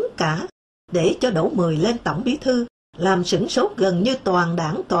bị bứng cả, để cho Đỗ Mười lên tổng bí thư, làm sửng sốt gần như toàn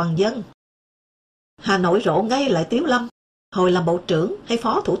đảng toàn dân. Hà Nội rộ ngay lại Tiếu Lâm, hồi làm bộ trưởng hay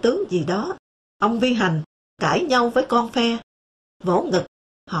phó thủ tướng gì đó. Ông Vi Hành cãi nhau với con Phe, vỗ ngực,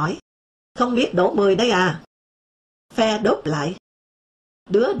 hỏi, không biết Đỗ Mười đây à? Phe đốt lại,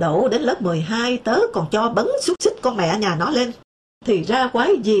 đứa Đỗ đến lớp 12 tớ còn cho bấn xúc xích con mẹ nhà nó lên, thì ra quái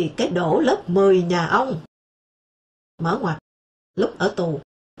gì cái Đỗ lớp 10 nhà ông. Mở ngoặc, lúc ở tù,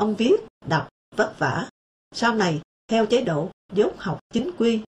 ông viết, đọc, vất vả. Sau này, theo chế độ dốt học chính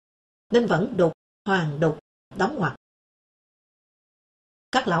quy, nên vẫn đục, hoàng đục, đóng ngoặc.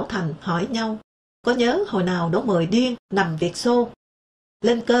 Các lão thành hỏi nhau, có nhớ hồi nào Đỗ Mười điên nằm Việt xô?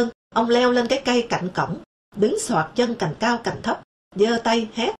 Lên cơn, ông leo lên cái cây cạnh cổng, đứng xoạc chân cành cao cành thấp, giơ tay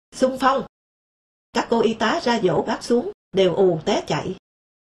hét, xung phong. Các cô y tá ra dỗ bác xuống, đều ù té chạy.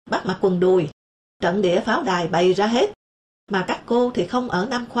 Bác mặc quần đùi, trận địa pháo đài bày ra hết, mà các cô thì không ở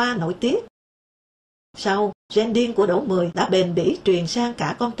Nam Khoa nổi tiếc. Sau, gen điên của Đỗ Mười đã bền bỉ truyền sang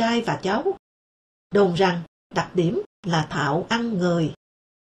cả con trai và cháu. Đồn rằng đặc điểm là thạo ăn người.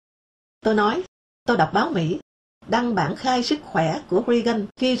 Tôi nói, tôi đọc báo Mỹ, đăng bản khai sức khỏe của Reagan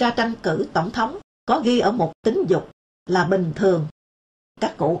khi ra tranh cử tổng thống, có ghi ở mục tính dục là bình thường.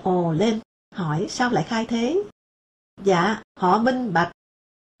 Các cụ ồ lên, hỏi sao lại khai thế? Dạ, họ minh bạch.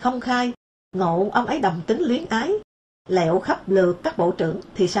 Không khai, ngộ ông ấy đồng tính luyến ái, lẹo khắp lượt các bộ trưởng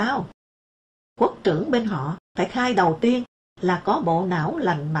thì sao? Quốc trưởng bên họ phải khai đầu tiên là có bộ não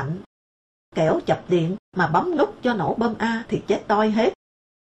lành mạnh. Kẻo chập điện mà bấm nút cho nổ bom A thì chết toi hết.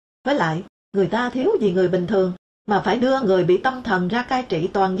 Với lại, người ta thiếu gì người bình thường mà phải đưa người bị tâm thần ra cai trị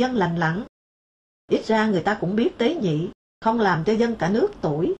toàn dân lành lặn. Ít ra người ta cũng biết tế nhị, không làm cho dân cả nước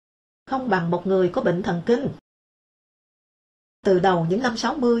tủi, không bằng một người có bệnh thần kinh. Từ đầu những năm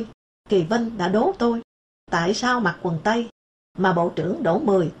 60, Kỳ Vinh đã đố tôi, tại sao mặc quần tây, mà bộ trưởng Đỗ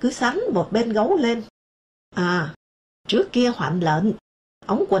Mười cứ sánh một bên gấu lên. À, trước kia hoạn lợn,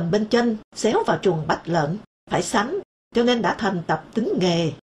 ống quần bên chân xéo vào chuồng bách lợn, phải sánh, cho nên đã thành tập tính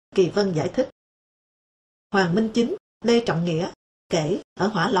nghề, Kỳ Vân giải thích. Hoàng Minh Chính, Lê Trọng Nghĩa, kể ở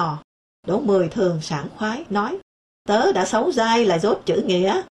Hỏa Lò, Đỗ Mười thường sảng khoái, nói, tớ đã xấu dai lại dốt chữ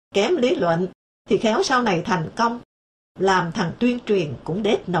nghĩa, kém lý luận, thì khéo sau này thành công, làm thằng tuyên truyền cũng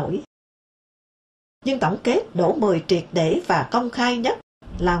đét nổi. Nhưng tổng kết Đỗ Mười triệt để và công khai nhất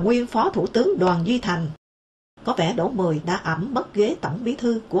là nguyên phó thủ tướng Đoàn Duy Thành. có vẻ Đỗ Mười đã ẵm mất ghế tổng bí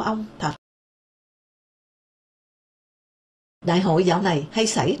thư của ông thật. Đại hội dạo này hay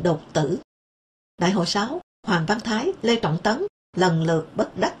xảy đột tử. Đại hội 6, Hoàng Văn Thái, Lê Trọng Tấn lần lượt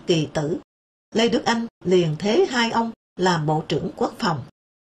bất đắc kỳ tử. Lê Đức Anh liền thế hai ông làm Bộ trưởng Quốc phòng.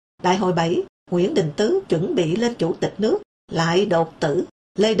 Đại hội 7, Nguyễn Đình Tứ chuẩn bị lên chủ tịch nước, lại đột tử,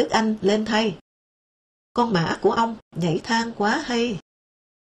 Lê Đức Anh lên thay. Con mã của ông nhảy thang quá hay.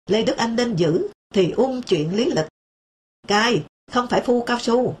 Lê Đức Anh nên giữ thì chuyện lý lịch. Cai không phải phu cao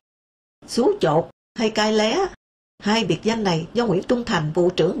su. Xú chột hay cai lé, hai biệt danh này do Nguyễn Trung Thành, vụ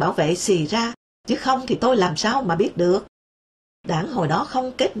trưởng bảo vệ xì ra, chứ không thì tôi làm sao mà biết được. Đảng hồi đó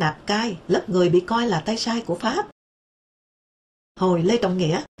không kết nạp cai, lớp người bị coi là tay sai của Pháp. Hồi Lê Trọng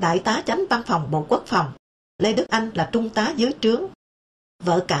Nghĩa, đại tá chánh văn phòng Bộ Quốc phòng, Lê Đức Anh là trung tá dưới trướng.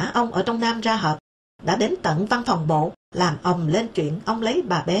 Vợ cả ông ở trong Nam ra họp, đã đến tận văn phòng bộ, làm ầm lên chuyện ông lấy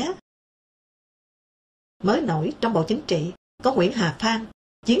bà bé. Mới nổi trong Bộ Chính trị, có Nguyễn Hà Phan,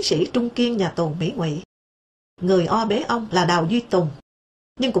 chiến sĩ trung kiên nhà tù Mỹ Ngụy. Người o bế ông là Đào Duy Tùng,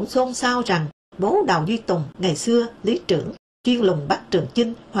 nhưng cũng xôn xao rằng bố Đào Duy Tùng ngày xưa lý trưởng, chuyên lùng bắt Trường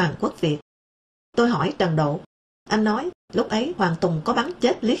Chinh, Hoàng Quốc Việt. Tôi hỏi Trần Độ, anh nói lúc ấy Hoàng Tùng có bắn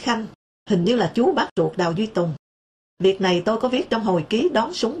chết Lý Khanh, hình như là chú bác ruột Đào Duy Tùng. Việc này tôi có viết trong hồi ký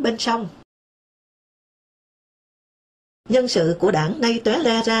đón súng bên sông. Nhân sự của đảng nay tóe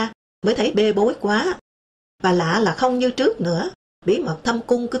le ra, mới thấy bê bối quá. Và lạ là không như trước nữa, bí mật thâm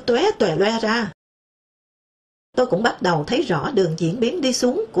cung cứ tóe loe ra. Tôi cũng bắt đầu thấy rõ đường diễn biến đi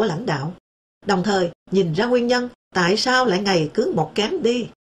xuống của lãnh đạo, đồng thời nhìn ra nguyên nhân tại sao lại ngày cứ một kém đi.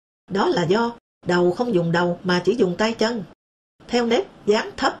 Đó là do đầu không dùng đầu mà chỉ dùng tay chân. Theo nếp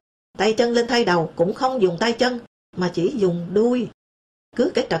dáng thấp, tay chân lên thay đầu cũng không dùng tay chân mà chỉ dùng đuôi.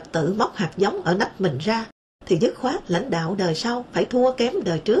 Cứ cái trật tự móc hạt giống ở nách mình ra thì dứt khoát lãnh đạo đời sau phải thua kém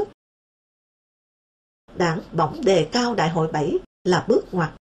đời trước. Đảng bỗng đề cao đại hội 7 là bước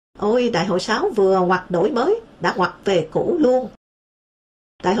ngoặt. Ôi, đại hội 6 vừa ngoặt đổi mới, đã ngoặt về cũ luôn.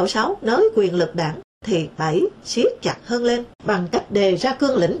 Đại hội 6 nới quyền lực đảng thì 7 siết chặt hơn lên bằng cách đề ra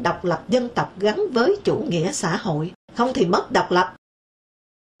cương lĩnh độc lập dân tộc gắn với chủ nghĩa xã hội, không thì mất độc lập.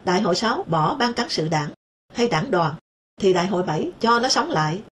 Đại hội 6 bỏ ban cán sự đảng hay đảng đoàn thì đại hội 7 cho nó sống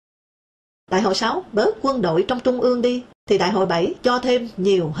lại. Đại hội 6 bớt quân đội trong trung ương đi thì đại hội 7 cho thêm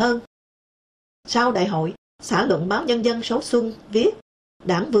nhiều hơn. Sau đại hội, xã luận báo Nhân dân số xuân viết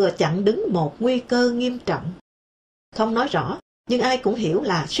đảng vừa chặn đứng một nguy cơ nghiêm trọng. Không nói rõ, nhưng ai cũng hiểu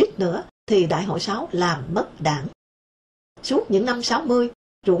là suýt nữa thì đại hội 6 làm mất đảng. Suốt những năm 60,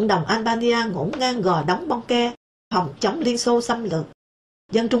 ruộng đồng Albania ngổn ngang gò đóng bong ke, phòng chống Liên Xô xâm lược.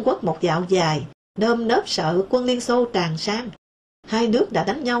 Dân Trung Quốc một dạo dài, nơm nớp sợ quân Liên Xô tràn sang. Hai nước đã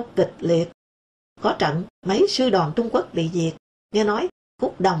đánh nhau kịch liệt. Có trận, mấy sư đoàn Trung Quốc bị diệt. Nghe nói,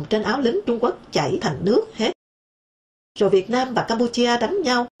 cúc đồng trên áo lính Trung Quốc chảy thành nước hết. Rồi Việt Nam và Campuchia đánh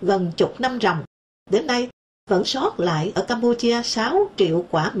nhau gần chục năm ròng. Đến nay, vẫn sót lại ở Campuchia 6 triệu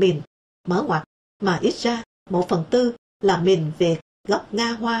quả mìn, mở ngoặt, mà ít ra 1/4 là mìn Việt gốc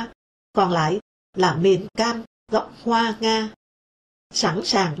Nga Hoa, còn lại là mìn cam gốc Hoa Nga. Sẵn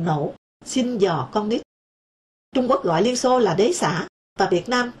sàng nổ, xin dò con nít. Trung Quốc gọi Liên Xô là đế xã và Việt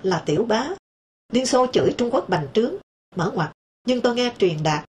Nam là tiểu bá. Liên Xô chửi Trung Quốc bành trướng, mở ngoặt, nhưng tôi nghe truyền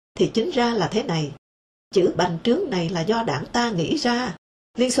đạt thì chính ra là thế này. Chữ bành trướng này là do đảng ta nghĩ ra.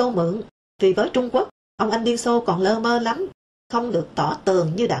 Liên Xô mượn, vì với Trung Quốc, ông anh Liên Xô còn lơ mơ lắm, không được tỏ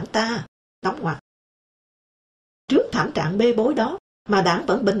tường như đảng ta. Đóng ngoặt. Trước thảm trạng bê bối đó mà đảng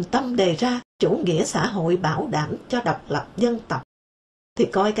vẫn bình tâm đề ra chủ nghĩa xã hội bảo đảm cho độc lập dân tộc, thì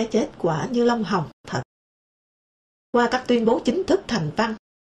coi cái chết quả như lông hồng thật. Qua các tuyên bố chính thức thành văn,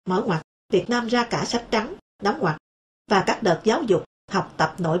 mở ngoặt, Việt Nam ra cả sách trắng, đóng ngoặt, và các đợt giáo dục, học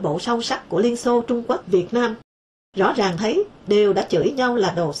tập nội bộ sâu sắc của Liên Xô Trung Quốc Việt Nam, rõ ràng thấy đều đã chửi nhau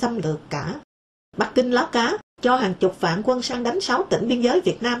là đồ xâm lược cả. Bắc Kinh láo cá cho hàng chục vạn quân sang đánh 6 tỉnh biên giới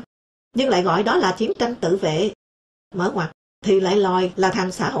Việt Nam, nhưng lại gọi đó là chiến tranh tự vệ. Mở ngoặt thì lại lòi là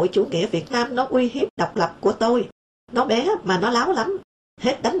thằng xã hội chủ nghĩa Việt Nam nó uy hiếp độc lập của tôi. Nó bé mà nó láo lắm,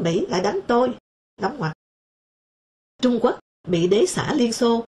 hết đánh Mỹ lại đánh tôi. Đóng ngoặt. Trung Quốc bị đế xã Liên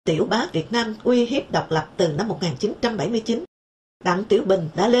Xô, tiểu bá Việt Nam uy hiếp độc lập từ năm 1979. Đặng Tiểu Bình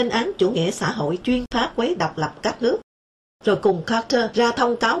đã lên án chủ nghĩa xã hội chuyên phá quấy độc lập các nước. Rồi cùng Carter ra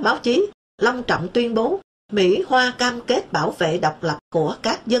thông cáo báo chí, long trọng tuyên bố Mỹ Hoa cam kết bảo vệ độc lập của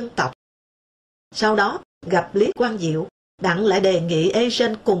các dân tộc. Sau đó, gặp Lý Quang Diệu, Đặng lại đề nghị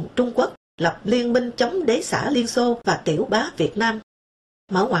ASEAN cùng Trung Quốc lập liên minh chống đế xã Liên Xô và tiểu bá Việt Nam.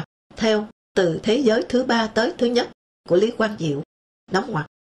 Mở ngoặt, theo từ thế giới thứ 3 tới thứ nhất của Lý Quang Diệu. Đóng ngoặt.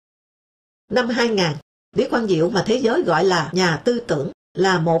 Năm 2000, Lý Quang Diệu mà thế giới gọi là nhà tư tưởng,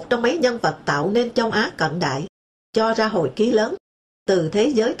 là một trong mấy nhân vật tạo nên châu Á cận đại, cho ra hồi ký lớn, từ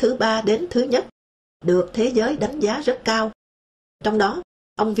thế giới thứ ba đến thứ nhất, được thế giới đánh giá rất cao. Trong đó,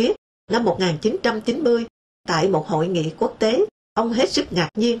 ông viết, năm 1990, tại một hội nghị quốc tế, ông hết sức ngạc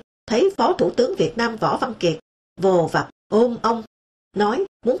nhiên thấy Phó Thủ tướng Việt Nam Võ Văn Kiệt vồ vập ôm ông, nói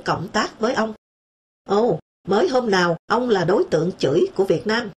muốn cộng tác với ông. Ồ, mới hôm nào ông là đối tượng chửi của Việt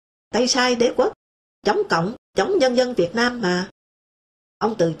Nam, tay sai đế quốc, chống cộng, chống nhân dân Việt Nam mà.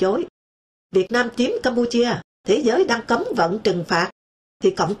 Ông từ chối. Việt Nam chiếm Campuchia, thế giới đang cấm vận trừng phạt,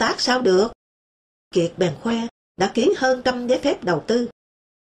 thì cộng tác sao được? Kiệt bèn khoe, đã ký hơn 100 giấy phép đầu tư.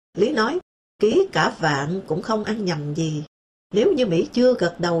 Lý nói, ký cả vạn cũng không ăn nhầm gì. Nếu như Mỹ chưa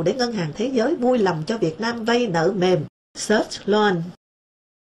gật đầu để Ngân hàng Thế giới vui lòng cho Việt Nam vay nợ mềm, search loan.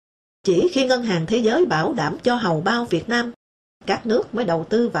 Chỉ khi Ngân hàng Thế giới bảo đảm cho hầu bao Việt Nam, các nước mới đầu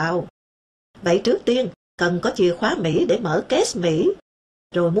tư vào. Vậy trước tiên, cần có chìa khóa Mỹ để mở case Mỹ.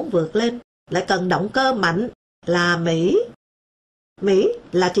 Rồi muốn vượt lên, lại cần động cơ mạnh là Mỹ. Mỹ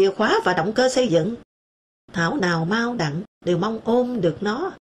là chìa khóa và động cơ xây dựng. Thảo nào Mao Đặng đều mong ôm được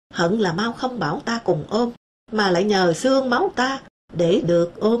nó. Hận là Mao không bảo ta cùng ôm, mà lại nhờ xương máu ta để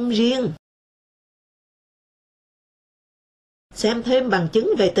được ôm riêng. Xem thêm bằng chứng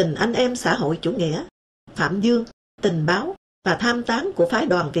về tình anh em xã hội chủ nghĩa. Phạm Dương, tình báo và tham tán của phái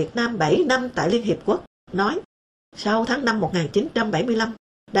đoàn Việt Nam 7 năm tại Liên Hiệp Quốc, nói, sau tháng 5 1975,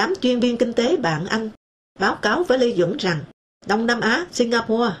 đám chuyên viên kinh tế bạn Anh báo cáo với Lê Duẩn rằng Đông Nam Á,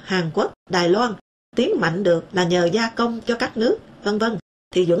 Singapore, Hàn Quốc, Đài Loan tiến mạnh được là nhờ gia công cho các nước, vân vân.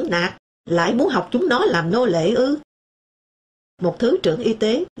 Thì Duẩn nạt, lại muốn học chúng nó làm nô lệ ư? Một thứ trưởng y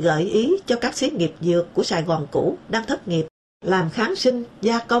tế gợi ý cho các xí nghiệp dược của Sài Gòn cũ đang thất nghiệp làm kháng sinh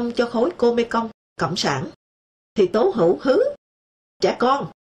gia công cho khối Comecon, cộng sản. Thì Tố Hữu hứ, trẻ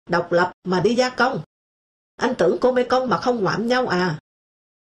con, độc lập mà đi gia công. Anh tưởng Comecon mà không ngoạm nhau à?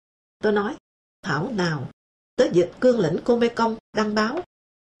 Tôi nói, thảo nào, tới dịch cương lĩnh Comecon đăng báo,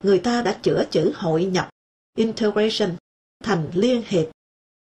 người ta đã chữa chữ hội nhập, integration, thành liên hiệp.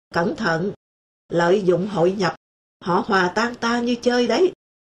 Cẩn thận, lợi dụng hội nhập, họ hòa tan ta như chơi đấy.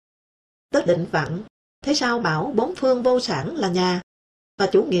 Tất định vặn, thế sao bảo bốn phương vô sản là nhà, và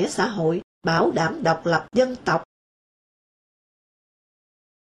chủ nghĩa xã hội bảo đảm độc lập dân tộc.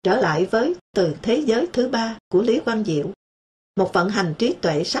 Trở lại với từ thế giới thứ ba của Lý Quang Diệu, một vận hành trí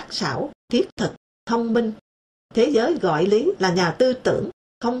tuệ sắc sảo, thiết thực, thông minh. Thế giới gọi Lý là nhà tư tưởng,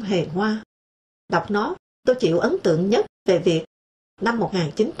 không hề hoa. Đọc nó, tôi chịu ấn tượng nhất về việc năm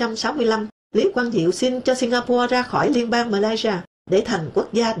 1965, Lý Quang Diệu xin cho Singapore ra khỏi liên bang Malaysia để thành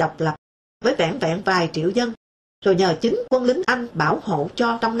quốc gia độc lập, với vẻn vẹn vài triệu dân, rồi nhờ chính quân lính Anh bảo hộ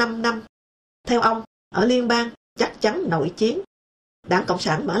cho trong 5 năm. Theo ông, ở liên bang chắc chắn nội chiến. Đảng Cộng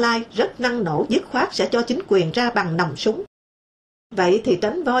sản Mã Lai rất năng nổ dứt khoát sẽ cho chính quyền ra bằng nòng súng. Vậy thì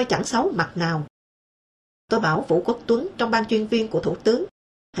tránh voi chẳng xấu mặt nào. Tôi bảo Vũ Quốc Tuấn trong ban chuyên viên của Thủ tướng,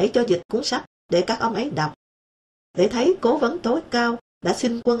 hãy cho dịch cuốn sách để các ông ấy đọc, để thấy cố vấn tối cao đã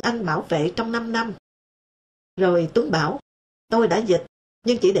xin quân Anh bảo vệ trong 5 năm. Rồi Tuấn bảo, tôi đã dịch,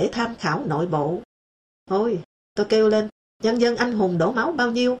 nhưng chỉ để tham khảo nội bộ. Thôi, tôi kêu lên, nhân dân anh hùng đổ máu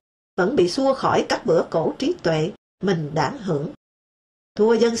bao nhiêu, vẫn bị xua khỏi các bữa cổ trí tuệ, mình đảng hưởng.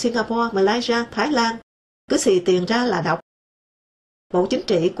 Thua dân Singapore, Malaysia, Thái Lan, cứ xì tiền ra là đọc. Bộ chính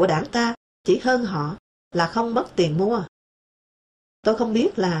trị của đảng ta chỉ hơn họ là không mất tiền mua. Tôi không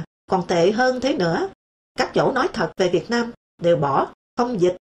biết là còn tệ hơn thế nữa. Các chỗ nói thật về Việt Nam đều bỏ, không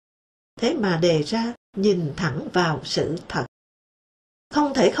dịch. Thế mà đề ra nhìn thẳng vào sự thật.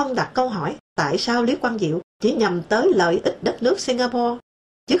 Không thể không đặt câu hỏi tại sao Lý Quang Diệu chỉ nhằm tới lợi ích đất nước Singapore,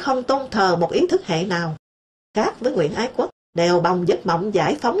 chứ không tôn thờ một ý thức hệ nào, khác với Nguyễn Ái Quốc đèo bồng giấc mộng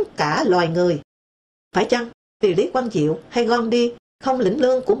giải phóng cả loài người. Phải chăng vì Lý Quang Diệu hay Gandhi không lĩnh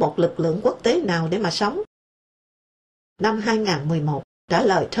lương của một lực lượng quốc tế nào để mà sống? Năm 2011, trả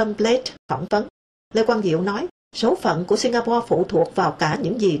lời template phỏng vấn, Lê Quang Diệu nói số phận của Singapore phụ thuộc vào cả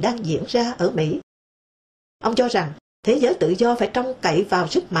những gì đang diễn ra ở Mỹ. Ông cho rằng thế giới tự do phải trông cậy vào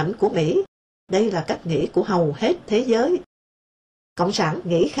sức mạnh của Mỹ. Đây là cách nghĩ của hầu hết thế giới. Cộng sản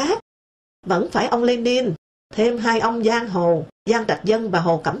nghĩ khác. Vẫn phải ông Lenin, thêm hai ông Giang Hồ, Giang Trạch Dân và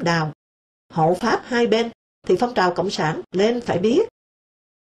Hồ Cẩm Đào. Hộ pháp hai bên, thì phong trào Cộng sản lên phải biết.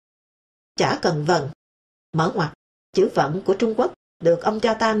 Chả cần vần, mở ngoặt, chữ vận của Trung Quốc được ông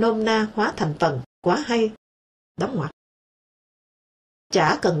cha ta nôm na hóa thành vần, quá hay. Đóng ngoặt.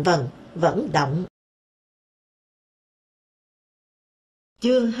 Chả cần vần, vẫn động.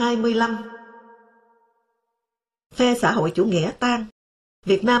 Chương 25. Phe xã hội chủ nghĩa tan.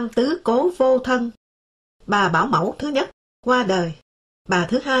 Việt Nam tứ cố vô thân. Bà bảo mẫu thứ nhất qua đời. Bà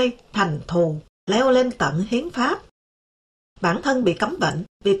thứ hai thành thù, leo lên tận hiến pháp. Bản thân bị cấm bệnh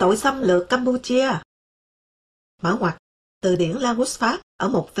vì tội xâm lược Campuchia. Mở ngoặc, từ điển Language Pháp ở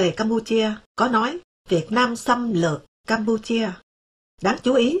mục về Campuchia có nói Việt Nam xâm lược Campuchia. Đáng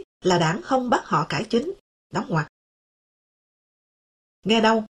chú ý là đảng không bắt họ cải chính. Đóng ngoặc. Nghe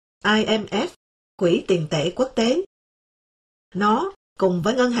đâu, IMF, Quỹ tiền tệ quốc tế. Nó, cùng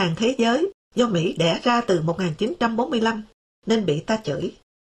với Ngân hàng Thế giới, do Mỹ đẻ ra từ 1945, nên bị ta chửi.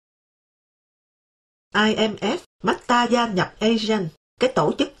 IMF bắt ta gia nhập ASEAN, cái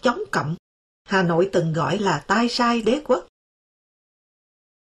tổ chức chống cộng. Hà Nội từng gọi là tay sai đế quốc.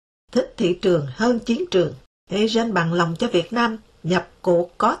 Thích thị trường hơn chiến trường, ASEAN bằng lòng cho Việt Nam nhập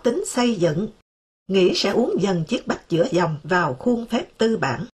cuộc có tính xây dựng, nghĩ sẽ uống dần chiếc bách giữa dòng vào khuôn phép tư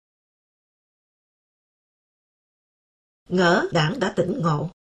bản. Ngỡ đảng đã tỉnh ngộ,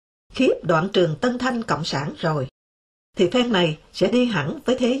 khiếp đoạn trường Tân Thanh Cộng sản rồi, thì phen này sẽ đi hẳn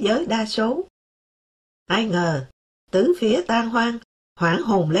với thế giới đa số. Ai ngờ, tứ phía tan hoang, hoảng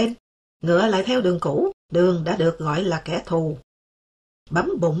hồn lên, ngựa lại theo đường cũ, đường đã được gọi là kẻ thù. Bấm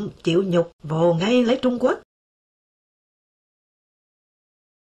bụng chịu nhục vồ ngay lấy Trung Quốc.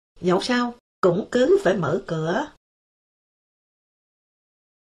 Dẫu sao, cũng cứ phải mở cửa.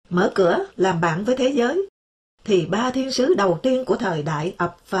 Mở cửa làm bạn với thế giới, thì ba thiên sứ đầu tiên của thời đại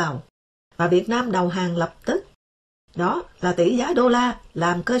ập vào, và Việt Nam đầu hàng lập tức. Đó là tỷ giá đô la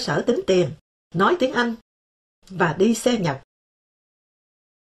làm cơ sở tính tiền, nói tiếng Anh, và đi xe Nhật.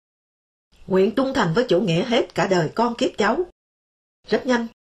 Nguyện trung thành với chủ nghĩa hết cả đời con kiếp cháu. Rất nhanh,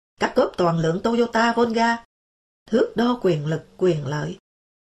 cắt cướp toàn lượng Toyota Volga, thước đo quyền lực quyền lợi.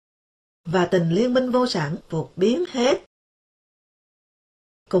 Và tình liên minh vô sản vụt biến hết.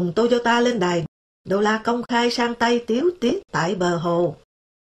 Cùng Toyota lên đài, đô la công khai sang tay tiếu tiết tại bờ hồ.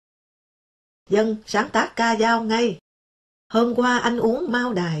 Dân sáng tác ca dao ngay. Hôm qua anh uống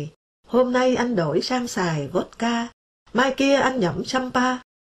mao đài, hôm nay anh đổi sang xài vodka, mai kia anh nhậm champa,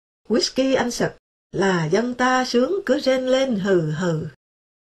 whisky anh sực, là dân ta sướng cứ rên lên hừ hừ.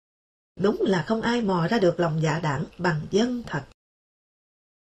 Đúng là không ai mò ra được lòng dạ đảng bằng dân thật.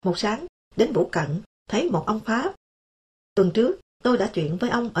 Một sáng, đến Vũ Cận, thấy một ông Pháp. Tuần trước, tôi đã chuyện với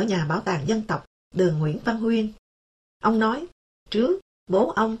ông ở nhà bảo tàng dân tộc, đường Nguyễn Văn Huyên. Ông nói, trước,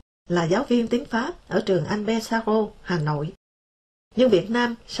 bố ông là giáo viên tiếng Pháp ở trường Anh Besaro, Hà Nội. Nhưng Việt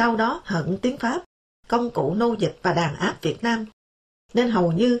Nam sau đó hận tiếng Pháp, công cụ nô dịch và đàn áp Việt Nam, nên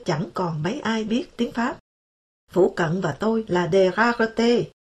hầu như chẳng còn mấy ai biết tiếng Pháp. Vũ Cận và tôi là de rarité,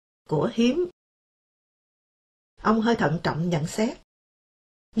 của hiếm. Ông hơi thận trọng nhận xét.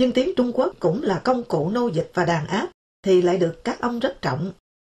 Nhưng tiếng Trung Quốc cũng là công cụ nô dịch và đàn áp, thì lại được các ông rất trọng.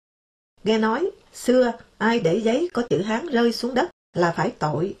 Nghe nói, xưa ai để giấy có chữ Hán rơi xuống đất là phải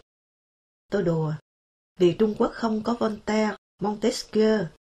tội. Tôi đùa, vì Trung Quốc không có Voltaire, Montesquieu.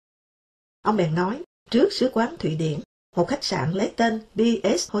 Ông bèn nói, trước sứ quán Thụy Điển, một khách sạn lấy tên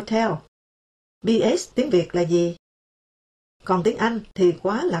BS Hotel. BS tiếng Việt là gì? Còn tiếng Anh thì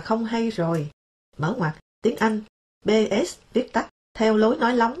quá là không hay rồi. Mở ngoặc, tiếng Anh, BS viết tắt, theo lối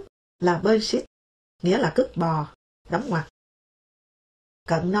nói lóng, là bullshit, nghĩa là cứt bò, đóng ngoặc.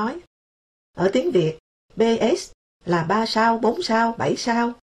 Cận nói, ở tiếng Việt, BS là 3 sao, 4 sao, 7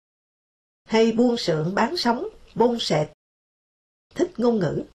 sao. Hay buôn sượng bán sống, bôn sệt. Thích ngôn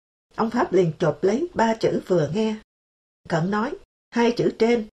ngữ, ông Pháp liền chộp lấy 3 chữ vừa nghe. Cận nói, 2 chữ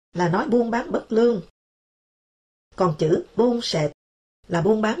trên là nói buôn bán bất lương. Còn chữ bôn sệt là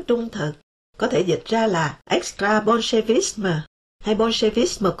buôn bán trung thực, có thể dịch ra là extra bolshevisme hay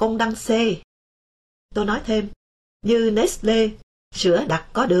bolshevisme condensé. Tôi nói thêm, như Nestlé, sữa đặc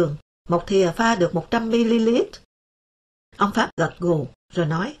có đường, một thìa pha được 100ml. Ông Pháp gật gù, rồi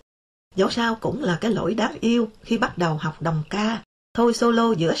nói, dẫu sao cũng là cái lỗi đáng yêu khi bắt đầu học đồng ca, thôi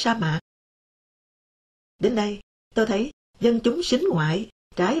solo giữa sa mạc. Đến đây, tôi thấy dân chúng sính ngoại,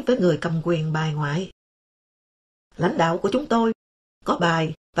 trái với người cầm quyền bài ngoại. Lãnh đạo của chúng tôi, có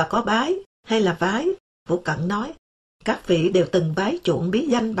bài và có bái, hay là vái, Vũ Cận nói, các vị đều từng vái chuộng bí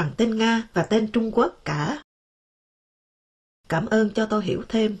danh bằng tên Nga và tên Trung Quốc cả. Cảm ơn cho tôi hiểu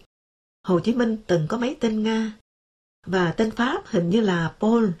thêm. Hồ Chí Minh từng có mấy tên Nga, và tên Pháp hình như là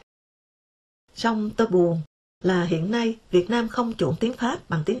Paul. Song tôi buồn là hiện nay Việt Nam không chuộng tiếng Pháp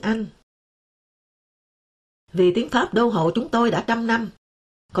bằng tiếng Anh. Vì tiếng Pháp đô hộ chúng tôi đã 100 năm,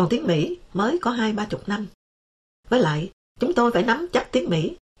 còn tiếng Mỹ mới có 20-30 năm. Với lại, chúng tôi phải nắm chắc tiếng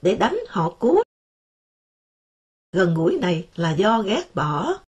Mỹ để đánh họ cút. Gần gũi này là do ghét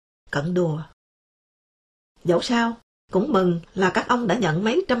bỏ, Cận đùa. Dẫu sao, cũng mừng là các ông đã nhận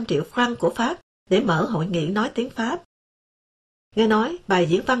mấy trăm triệu franc của Pháp để mở hội nghị nói tiếng Pháp. Nghe nói bài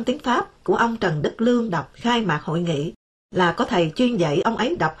diễn văn tiếng Pháp của ông Trần Đức Lương đọc khai mạc hội nghị là có thầy chuyên dạy ông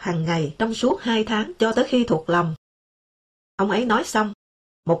ấy đọc hàng ngày trong suốt 2 tháng cho tới khi thuộc lòng. Ông ấy nói xong,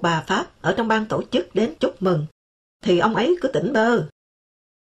 một bà Pháp ở trong ban tổ chức đến chúc mừng thì ông ấy cứ tỉnh bơ.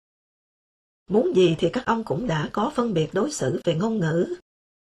 Muốn gì thì các ông cũng đã có phân biệt đối xử về ngôn ngữ.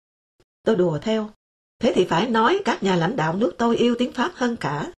 Tôi đùa theo. Thế thì phải nói các nhà lãnh đạo nước tôi yêu tiếng Pháp hơn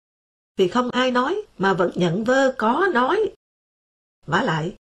cả. Vì không ai nói mà vẫn nhận vơ có nói. Vả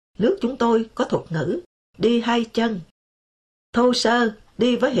lại, nước chúng tôi có thuật ngữ, đi hai chân. Thô sơ,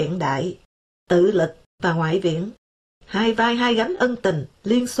 đi với hiện đại, tự lực và ngoại viện. Hai vai hai gánh ân tình,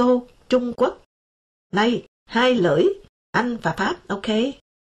 Liên Xô, Trung Quốc. Này, hai lưỡi, Anh và Pháp, ok.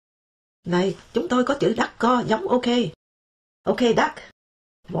 Này, chúng tôi có chữ đắc co giống ok. Ok đắc.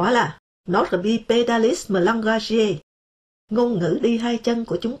 Voilà, notre bipédalisme langagier. Ngôn ngữ đi hai chân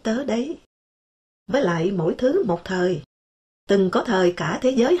của chúng tớ đấy. Với lại mỗi thứ một thời. Từng có thời cả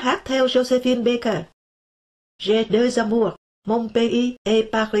thế giới hát theo Josephine Baker. J'ai deux amours, mon pays et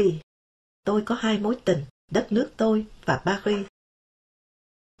Paris. Tôi có hai mối tình, đất nước tôi và Paris.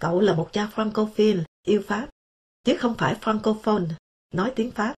 Cậu là một cha francophile, yêu Pháp, chứ không phải francophone, nói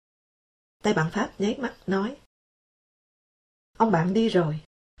tiếng Pháp. Tay bạn Pháp nháy mắt nói. Ông bạn đi rồi,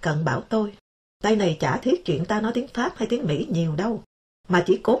 Cận bảo tôi. Tay này chả thiết chuyện ta nói tiếng Pháp hay tiếng Mỹ nhiều đâu, mà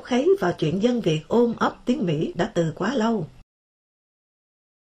chỉ cốt kháy vào chuyện dân Việt ôm ấp tiếng Mỹ đã từ quá lâu.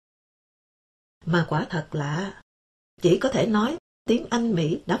 Mà quả thật lạ, chỉ có thể nói tiếng Anh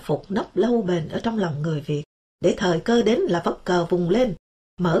Mỹ đã phục nấp lâu bền ở trong lòng người Việt, để thời cơ đến là vấp cờ vùng lên,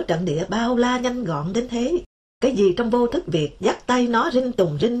 mở trận địa bao la nhanh gọn đến thế. Cái gì trong vô thức Việt dắt tay nó rinh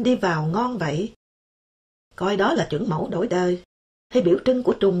tùng rinh đi vào ngon vậy. Coi đó là chuẩn mẫu đổi đời, hay biểu trưng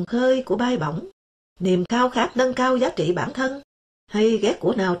của trùng khơi của bay bổng, niềm khao khát nâng cao giá trị bản thân, hay ghét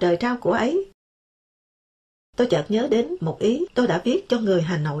của nào trời trao của ấy. Tôi chợt nhớ đến một ý tôi đã viết cho người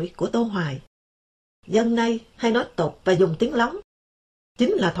Hà Nội của Tô Hoài. Dân nay hay nói tục và dùng tiếng lóng,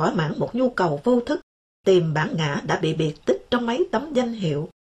 chính là thỏa mãn một nhu cầu vô thức, tìm bản ngã đã bị biệt tích trong mấy tấm danh hiệu,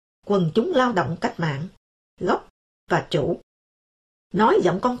 quần chúng lao động cách mạng, gốc và chủ. Nói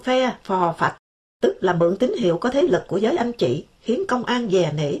giọng con phe, phò phạch, tức là mượn tín hiệu có thế lực của giới anh chị, khiến công an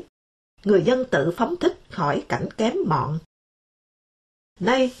dè nể. Người dân tự phóng thích khỏi cảnh kém mọn.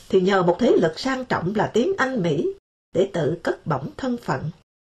 Nay thì nhờ một thế lực sang trọng là tiếng Anh Mỹ, để tự cất bổng thân phận.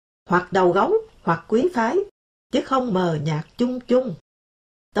 Hoặc đầu gấu, hoặc quý phái, chứ không mờ nhạt chung chung.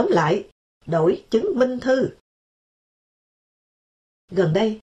 Tóm lại, đổi chứng minh thư. Gần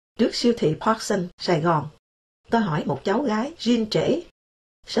đây, trước siêu thị Parkson, Sài Gòn, tôi hỏi một cháu gái, Jean trễ.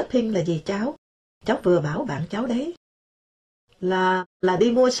 Shopping là gì cháu? Cháu vừa bảo bạn cháu đấy. Là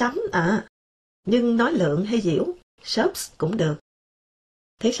đi mua sắm à. Nhưng nói lượng hay diễu, shops cũng được.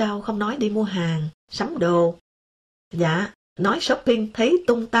 Thế sao không nói đi mua hàng, sắm đồ? Dạ, nói shopping thấy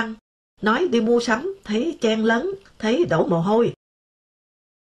tung tăng, nói đi mua sắm thấy chen lấn, thấy đổ mồ hôi.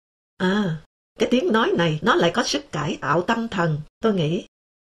 À, cái tiếng nói này nó lại có sức cải tạo tâm thần, tôi nghĩ.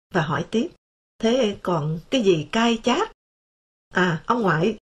 Và hỏi tiếp, thế còn cái gì cai chat? À, ông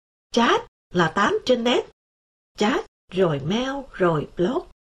ngoại, chat là tán trên net. Chat, rồi mail, rồi blog.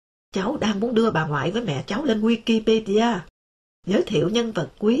 Cháu đang muốn đưa bà ngoại với mẹ cháu lên Wikipedia. Giới thiệu nhân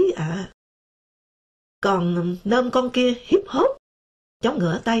vật quý à. Còn nôm con kia hip hop. Cháu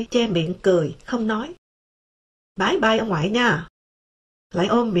ngửa tay che miệng cười, không nói. Bye bye ông ngoại nha. Lại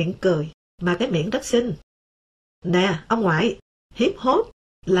ôm miệng cười, mà cái miệng rất xinh. Nè, ông ngoại, hip hop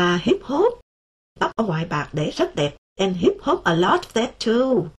là hip hop. Tóc ông ngoại bạc để rất đẹp, and hip hop a lot that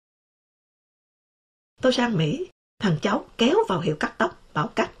too. Tôi sang Mỹ, thằng cháu kéo vào hiệu cắt tóc, bảo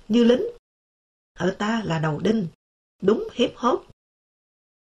cắt như lính. Ở ta là đầu đinh, đúng hip hop.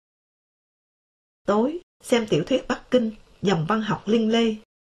 Tối, xem tiểu thuyết Bắc Kinh, dòng văn học linh lê,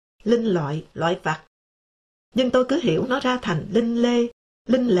 linh loại vặt. Nhưng tôi cứ hiểu nó ra thành linh lê,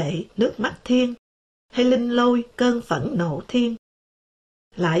 linh lệ, nước mắt thiên, hay linh lôi, cơn phẫn nộ thiên.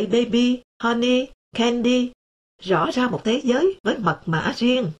 Lại baby, honey, candy, rõ ra một thế giới với mật mã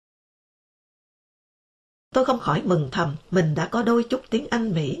riêng. Tôi không khỏi mừng thầm mình đã có đôi chút tiếng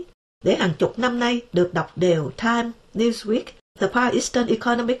Anh Mỹ, để hàng chục năm nay được đọc đều Time, Newsweek, The Far Eastern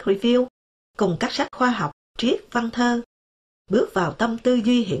Economic Review, cùng các sách khoa học, triết, văn thơ, bước vào tâm tư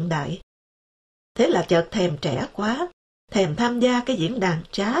duy hiện đại. Thế là chợt thèm trẻ quá, thèm tham gia cái diễn đàn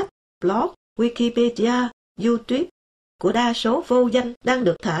chat, blog, Wikipedia, YouTube của đa số vô danh đang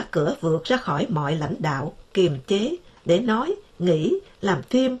được thả cửa vượt ra khỏi mọi lãnh đạo, kiềm chế, để nói, nghĩ, làm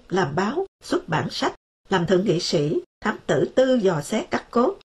phim, làm báo, xuất bản sách, làm thượng nghị sĩ, thám tử tư dò xét các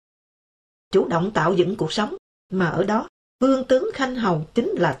cốt. Chủ động tạo dựng cuộc sống, mà ở đó, vương tướng Khanh Hầu chính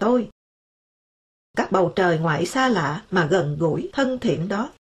là tôi. Các bầu trời ngoại xa lạ mà gần gũi, thân thiện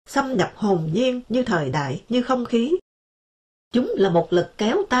đó, xâm nhập hồn nhiên như thời đại, như không khí. Chúng là một lực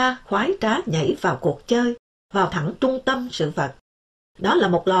kéo ta khoái trá nhảy vào cuộc chơi, vào thẳng trung tâm sự vật. Đó là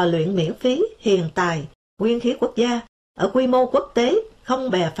một lò luyện miễn phí, hiền tài, nguyên khí quốc gia, ở quy mô quốc tế, không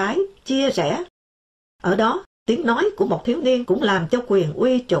bè phái, chia rẽ. Ở đó, tiếng nói của một thiếu niên cũng làm cho quyền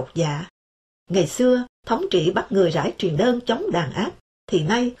uy chột dạ. Ngày xưa, thống trị bắt người rải truyền đơn chống đàn áp, thì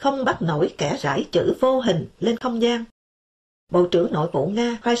nay không bắt nổi kẻ rải chữ vô hình lên không gian. Bộ trưởng Nội vụ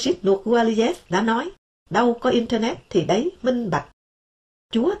Nga Khashid Nurgaliev đã nói, đâu có Internet thì đấy minh bạch.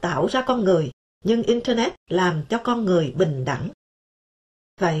 Chúa tạo ra con người, nhưng Internet làm cho con người bình đẳng.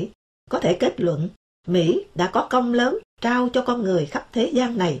 Vậy, có thể kết luận, Mỹ đã có công lớn trao cho con người khắp thế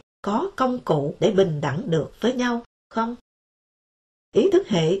gian này có công cụ để bình đẳng được với nhau, không? Ý thức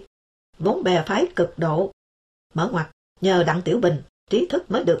hệ, vốn bè phái cực độ. Mở ngoặt, nhờ Đặng Tiểu Bình, trí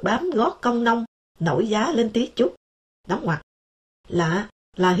thức mới được bám gót công nông, nổi giá lên tí chút. Đóng ngoặt,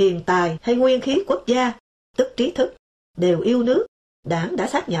 là hiền tài hay nguyên khí quốc gia, tức trí thức, đều yêu nước, đảng đã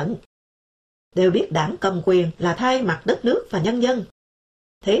xác nhận. Đều biết đảng cầm quyền là thay mặt đất nước và nhân dân.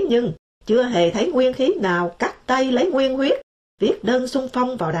 Thế nhưng, chưa hề thấy nguyên khí nào cắt tay lấy nguyên huyết, viết đơn xung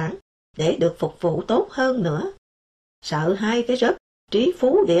phong vào đảng, để được phục vụ tốt hơn nữa. Sợ hai cái rớp, trí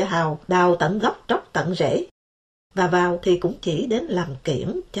phú địa hào đào tận gốc tróc tận rễ. Và vào thì cũng chỉ đến làm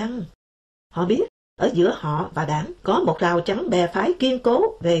kiển chăng. Họ biết, ở giữa họ và đảng có một rào chắn bè phái kiên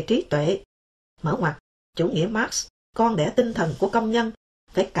cố về trí tuệ. Mở ngoặt, chủ nghĩa Marx, con đẻ tinh thần của công nhân,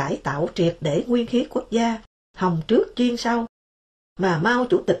 phải cải tạo triệt để nguyên khí quốc gia, hồng trước chuyên sau. Mà Mao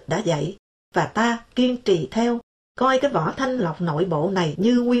Chủ tịch đã dạy, và ta kiên trì theo, coi cái vỏ thanh lọc nội bộ này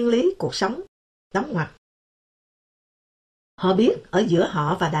như nguyên lý cuộc sống. Đóng ngoặt. Họ biết ở giữa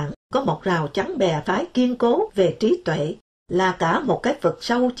họ và đảng có một rào chắn bè phái kiên cố về trí tuệ, là cả một cái vực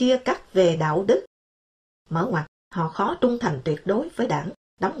sâu chia cắt về đạo đức. Mở ngoặt, họ khó trung thành tuyệt đối với đảng.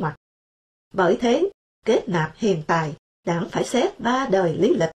 Đóng ngoặt. Bởi thế, kết nạp hiền tài, đảng phải xét 3 đời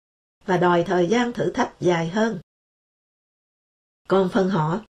lý lịch và đòi thời gian thử thách dài hơn. Còn phần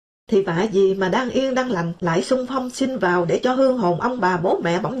họ, thì vả gì mà đang yên đang lành lại xung phong xin vào để cho hương hồn ông bà bố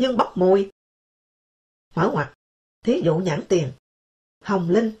mẹ bỗng dưng bốc mùi. Mở ngoặt, thí dụ nhãn tiền, Hồng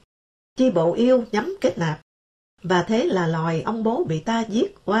Linh, chi bộ yêu nhắm kết nạp, và thế là loài ông bố bị ta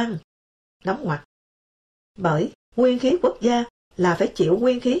giết oan. Đóng ngoặt. Bởi nguyên khí quốc gia là phải chịu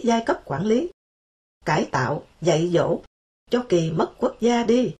nguyên khí giai cấp quản lý, cải tạo, dạy dỗ, cho kỳ mất quốc gia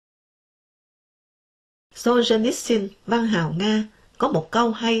đi. Solzhenitsyn, văn hào Nga, có một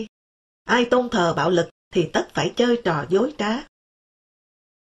câu hay, ai tôn thờ bạo lực thì tất phải chơi trò dối trá.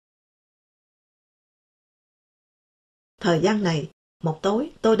 Thời gian này, một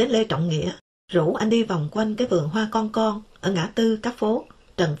tối tôi đến Lê Trọng Nghĩa, rủ anh đi vòng quanh cái vườn hoa con ở ngã tư các phố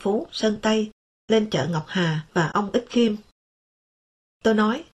Trần Phú, Sơn Tây, lên chợ Ngọc Hà và ông Ích Khiêm. Tôi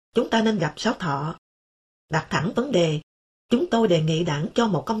nói, chúng ta nên gặp Sáu Thọ. Đặt thẳng vấn đề, chúng tôi đề nghị đảng cho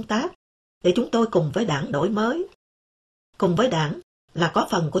một công tác, để chúng tôi cùng với đảng đổi mới. Cùng với đảng là có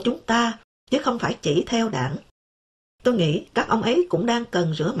phần của chúng ta, chứ không phải chỉ theo đảng. Tôi nghĩ các ông ấy cũng đang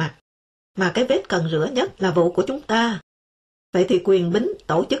cần rửa mặt, mà cái vết cần rửa nhất là vụ của chúng ta. Vậy thì quyền bính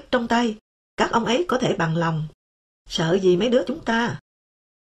tổ chức trong tay, các ông ấy có thể bằng lòng. Sợ gì mấy đứa chúng ta?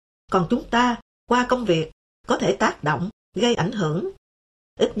 Còn chúng ta, qua công việc, có thể tác động, gây ảnh hưởng.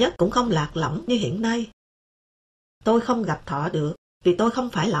 Ít nhất cũng không lạc lõng như hiện nay. Tôi không gặp Thọ được, vì tôi không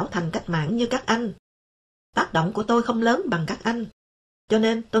phải lão thành cách mạng như các anh. Tác động của tôi không lớn bằng các anh. Cho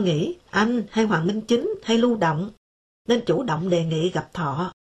nên tôi nghĩ anh hay Hoàng Minh Chính hay Lưu Động nên chủ động đề nghị gặp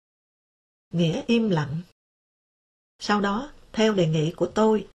Thọ. Nghĩa im lặng. Sau đó, theo đề nghị của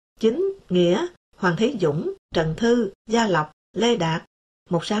tôi, Chính, Nghĩa, Hoàng Thế Dũng, Trần Thư, Gia Lộc, Lê Đạt,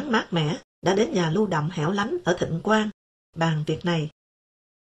 một sáng mát mẻ đã đến nhà Lưu Động hẻo lánh ở Thịnh Quang, bàn việc này.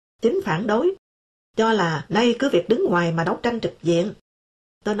 Chính phản đối, cho là nay cứ việc đứng ngoài mà đấu tranh trực diện.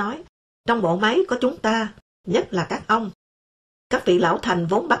 Tôi nói, trong bộ máy có chúng ta, nhất là các ông. Các vị lão thành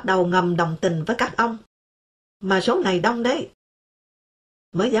vốn bắt đầu ngầm đồng tình với các ông. Mà số này đông đấy.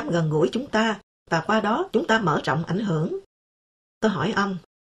 Mới dám gần gũi chúng ta, và qua đó chúng ta mở rộng ảnh hưởng. Tôi hỏi ông,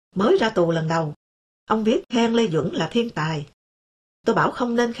 mới ra tù lần đầu, ông viết khen Lê Duẩn là thiên tài. Tôi bảo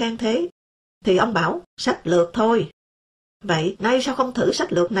không nên khen thế, thì ông bảo sách lược thôi. Vậy nay sao không thử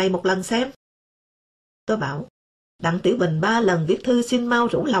sách lược này một lần xem? Tôi bảo, Đặng Tiểu Bình 3 lần viết thư xin Mao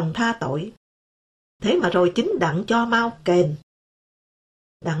rủ lòng tha tội. Thế mà rồi chính Đặng cho Mao kềnh.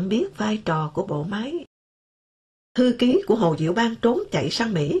 Đặng biết vai trò của bộ máy. Thư ký của Hồ Diệu Bang trốn chạy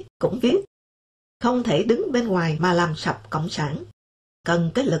sang Mỹ cũng viết, không thể đứng bên ngoài mà làm sập cộng sản.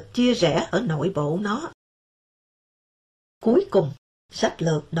 Cần cái lực chia rẽ ở nội bộ nó. Cuối cùng, sách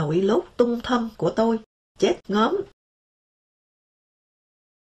lược đội lốt tung thâm của tôi chết ngóm.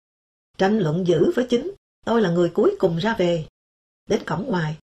 Tranh luận dữ với Chính, tôi là người cuối cùng ra về. Đến cổng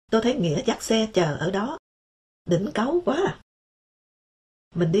ngoài, tôi thấy Nghĩa dắt xe chờ ở đó. Đỉnh cáu quá.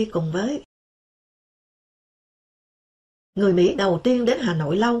 Mình đi cùng với. Người Mỹ đầu tiên đến Hà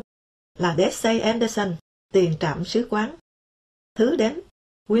Nội lâu là Desai Anderson, tiền trạm sứ quán. Thứ đến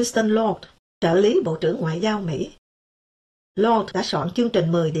Winston Lord, trợ lý Bộ trưởng Ngoại giao Mỹ. Lord đã soạn chương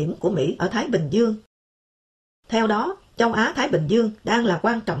trình 10 điểm của Mỹ ở Thái Bình Dương. Theo đó, châu Á-Thái Bình Dương đang là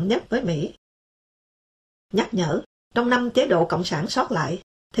quan trọng nhất với Mỹ. Nhắc nhở, trong 5 chế độ cộng sản sót lại,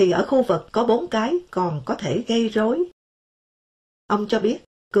 thì ở khu vực có 4 cái còn có thể gây rối. Ông cho biết,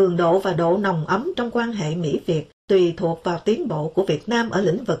 cường độ và độ nồng ấm trong quan hệ Mỹ-Việt tùy thuộc vào tiến bộ của Việt Nam ở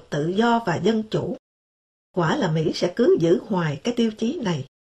lĩnh vực tự do và dân chủ. Quả là Mỹ sẽ cứ giữ hoài cái tiêu chí này.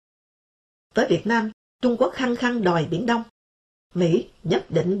 Với Việt Nam, Trung Quốc khăng khăng đòi Biển Đông. Mỹ nhất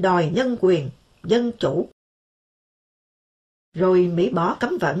định đòi nhân quyền, dân chủ. Rồi Mỹ bỏ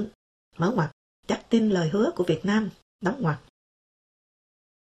cấm vận, mở ngoặt, chắc tin lời hứa của Việt Nam, đóng ngoặt.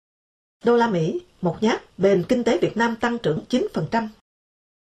 Đô la Mỹ, một nhát, bền kinh tế Việt Nam tăng trưởng 9%.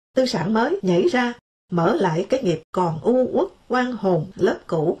 Tư sản mới nhảy ra, mở lại cái nghiệp còn u uất oan hồn lớp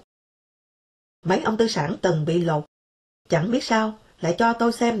cũ. Mấy ông tư sản từng bị lột, chẳng biết sao lại cho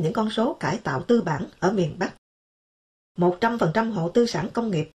tôi xem những con số cải tạo tư bản ở miền Bắc. 100% hộ tư sản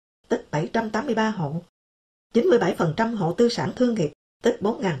công nghiệp, tức 783 hộ. 97% hộ tư sản thương nghiệp, tức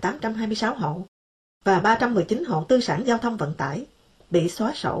 4.826 hộ. Và 319 hộ tư sản giao thông vận tải, bị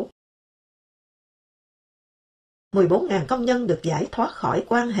xóa sổ. 14.000 công nhân được giải thoát khỏi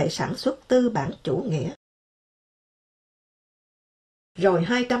quan hệ sản xuất tư bản chủ nghĩa. Rồi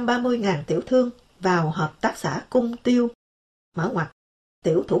 230.000 tiểu thương vào hợp tác xã cung tiêu, mở ngoặt,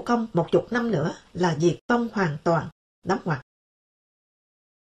 tiểu thủ công 10 năm nữa là diệt vong hoàn toàn, đóng ngoặt.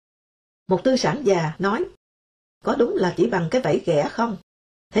 Một tư sản già nói, có đúng là chỉ bằng cái vảy ghẻ không?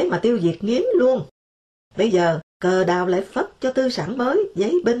 Thế mà tiêu diệt nghiến luôn. Bây giờ cờ đào lại phất cho tư sản mới,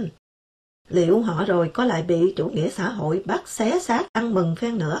 giấy binh. Liệu họ rồi có lại bị chủ nghĩa xã hội bắt xé xác ăn mừng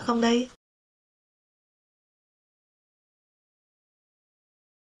phen nữa không đây?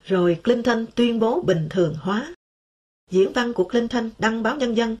 Rồi Clinton tuyên bố bình thường hóa. Diễn văn của Clinton đăng báo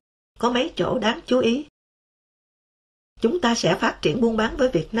Nhân dân có mấy chỗ đáng chú ý. Chúng ta sẽ phát triển buôn bán với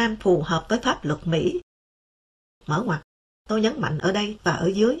Việt Nam phù hợp với pháp luật Mỹ. Mở ngoặt, tôi nhấn mạnh ở đây và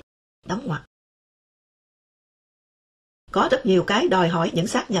ở dưới, đóng ngoặt. Có rất nhiều cái đòi hỏi những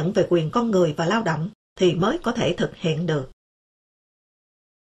xác nhận về quyền con người và lao động thì mới có thể thực hiện được.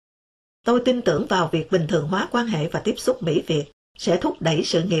 Tôi tin tưởng vào việc bình thường hóa quan hệ và tiếp xúc Mỹ-Việt sẽ thúc đẩy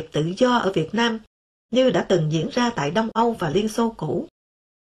sự nghiệp tự do ở Việt Nam như đã từng diễn ra tại Đông Âu và Liên Xô cũ.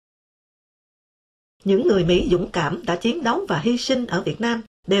 Những người Mỹ dũng cảm đã chiến đấu và hy sinh ở Việt Nam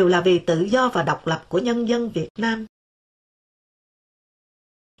đều là vì tự do và độc lập của nhân dân Việt Nam.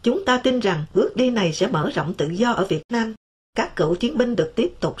 Chúng ta tin rằng bước đi này sẽ mở rộng tự do ở Việt Nam. Các cựu chiến binh được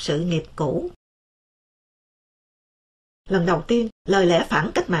tiếp tục sự nghiệp cũ. Lần đầu tiên, lời lẽ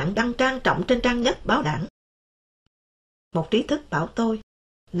phản cách mạng đăng trang trọng trên trang nhất báo Đảng. Một trí thức bảo tôi,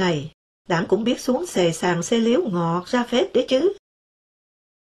 này, Đảng cũng biết xuống xề xàng xê liếu ngọt ra phết đấy chứ.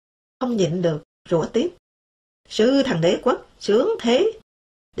 Không nhịn được, rủa tiếp. Sư thằng đế quốc, sướng thế.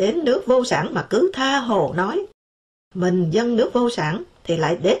 Đến nước vô sản mà cứ tha hồ nói. Mình dân nước vô sản thì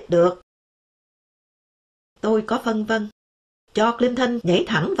lại đết được. Tôi có phân vân. Cho Clinton nhảy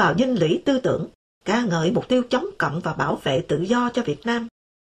thẳng vào dinh lũy tư tưởng, ca ngợi mục tiêu chống cộng và bảo vệ tự do cho Việt Nam.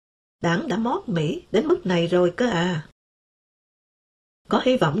 Đảng đã mót Mỹ đến mức này rồi cơ à. Có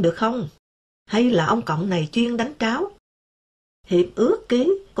hy vọng được không? Hay là ông cộng này chuyên đánh tráo? Hiệp ước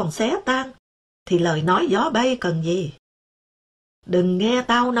ký còn xé tan, thì lời nói gió bay cần gì? Đừng nghe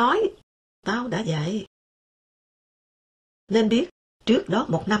tao nói, tao đã dạy. Nên biết, trước đó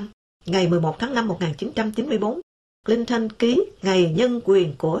một năm, ngày 11 tháng 5 1994, Clinton ký Ngày Nhân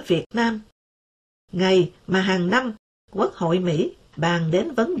quyền của Việt Nam. Ngày mà hàng năm Quốc hội Mỹ bàn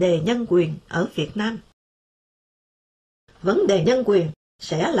đến vấn đề nhân quyền ở Việt Nam. Vấn đề nhân quyền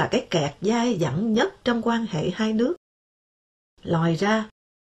sẽ là cái kẹt dai dẳng nhất trong quan hệ hai nước. Lòi ra,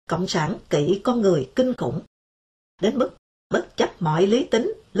 Cộng sản kỵ con người kinh khủng, đến mức bất chấp mọi lý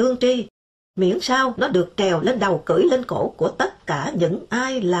tính, lương tri, miễn sao nó được trèo lên đầu cưỡi lên cổ của tất cả những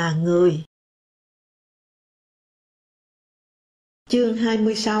ai là người. Chương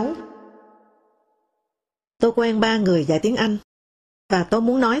 26. Tôi quen 3 người dạy tiếng Anh, và tôi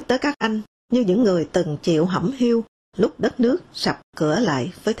muốn nói tới các anh như những người từng chịu hẩm hiu lúc đất nước sập cửa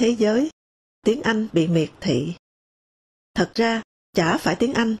lại với thế giới. Tiếng Anh bị miệt thị. Thật ra, chả phải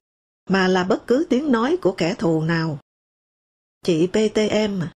tiếng Anh, mà là bất cứ tiếng nói của kẻ thù nào. Chị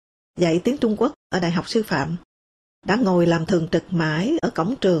PTM, dạy tiếng Trung Quốc ở Đại học Sư phạm, đã ngồi làm thường trực mãi ở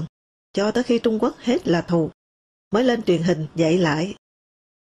cổng trường, cho tới khi Trung Quốc hết là thù, mới lên truyền hình dạy lại.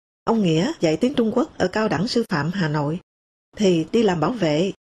 Ông Nghĩa dạy tiếng Trung Quốc ở Cao đẳng Sư phạm Hà Nội, thì đi làm bảo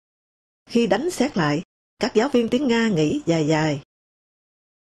vệ. Khi đánh xét lại, Các giáo viên tiếng Nga nghĩ dài dài.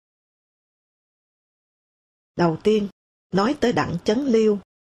 Đầu tiên, nói tới Đặng Chấn Liêu,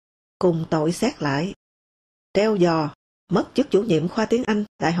 cùng tội xét lại, treo giò, mất chức chủ nhiệm khoa tiếng Anh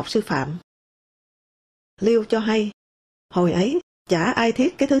Đại học Sư phạm. Liêu cho hay, hồi ấy chả ai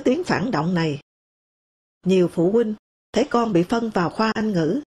thiết cái thứ tiếng phản động này. Nhiều phụ huynh thấy con bị phân vào khoa Anh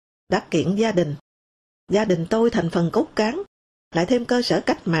ngữ, đã kiện gia đình. Gia đình tôi thành phần cốt cán, lại thêm cơ sở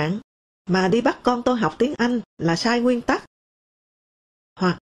cách mạng, mà đi bắt con tôi học tiếng Anh là sai nguyên tắc.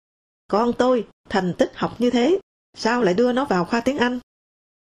 Hoặc, con tôi thành tích học như thế, sao lại đưa nó vào khoa tiếng Anh?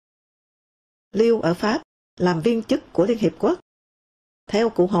 Liêu ở Pháp làm viên chức của Liên Hiệp Quốc. Theo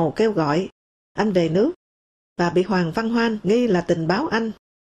cụ Hồ kêu gọi, anh về nước và bị Hoàng Văn Hoan nghi là tình báo anh.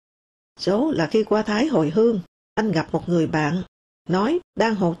 Số là khi qua Thái hồi hương, anh gặp một người bạn, nói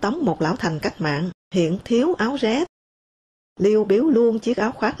đang hộ tống một lão thành cách mạng, hiện thiếu áo rét. Liêu biếu luôn chiếc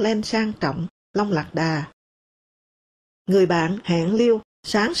áo khoác len sang trọng, lông lạc đà. Người bạn hẹn Liêu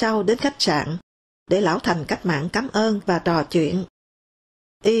sáng sau đến khách sạn, để lão thành cách mạng cảm ơn và trò chuyện.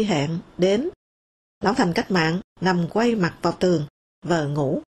 Y hẹn đến, lão thành cách mạng nằm quay mặt vào tường, vờ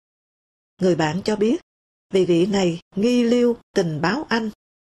ngủ. Người bạn cho biết, vì vị này nghi Liêu tình báo anh.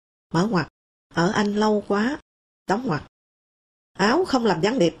 Mở ngoặc, ở Anh lâu quá, đóng ngoặc. Áo không làm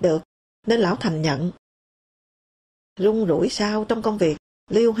gián điệp được, nên lão thành nhận. Rung rủi sao trong công việc,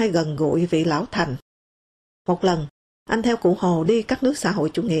 Liêu hay gần gũi vị lão thành. Một lần, anh theo cụ Hồ đi các nước xã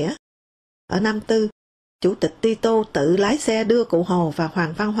hội chủ nghĩa. Ở Nam Tư, Chủ tịch Tito tự lái xe đưa cụ Hồ và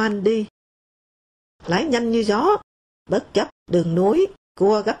Hoàng Văn Hoan đi. Lái nhanh như gió, bất chấp đường núi,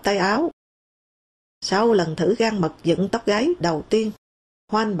 cua gấp tay áo. Sau lần thử gan mật dựng tóc gáy đầu tiên,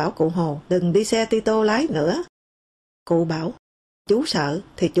 Hoan bảo cụ Hồ đừng đi xe Tito lái nữa. Cụ bảo, chú sợ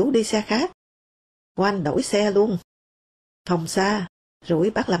thì chú đi xe khác. Hoan đổi xe luôn. Phòng xa, rủi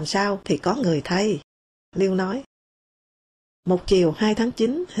bác làm sao thì có người thay. Liêu nói. Một chiều 2 tháng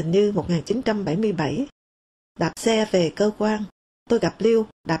 9, hình như 1977, đạp xe về cơ quan, tôi gặp Liêu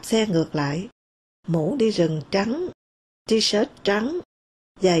đạp xe ngược lại. Mũ đi rừng trắng, t-shirt trắng,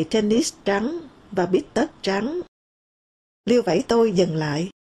 giày tennis trắng và bít tất trắng. Liêu vẫy tôi dừng lại.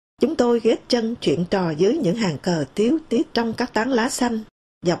 Chúng tôi ghé chân chuyện trò dưới những hàng cờ tíu tít trong các tán lá xanh,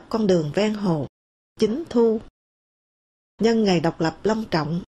 dọc con đường ven hồ. Chính thu. Nhân ngày độc lập long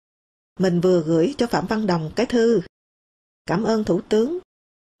trọng, mình vừa gửi cho Phạm Văn Đồng cái thư. Cảm ơn Thủ tướng,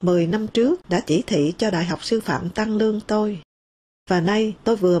 10 năm trước đã chỉ thị cho Đại học Sư phạm tăng lương tôi. Và nay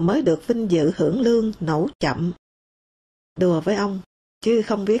tôi vừa mới được vinh dự hưởng lương nổ chậm. Đùa với ông, chứ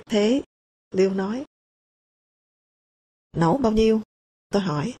không biết thế, Liêu nói. Nổ bao nhiêu? Tôi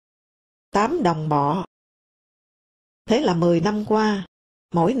hỏi. 8 đồng bọ. Thế là 10 năm qua,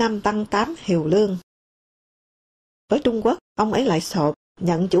 mỗi năm tăng 8 hiều lương. Với Trung Quốc, ông ấy lại sộp,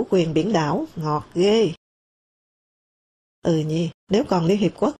 nhận chủ quyền biển đảo, ngọt ghê. Ừ nhỉ, nếu còn Liên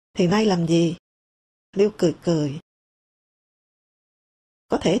Hiệp Quốc thì nay làm gì? Liêu cười cười.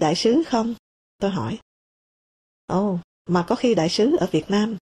 Có thể đại sứ không? Tôi hỏi. Ồ, mà có khi đại sứ ở Việt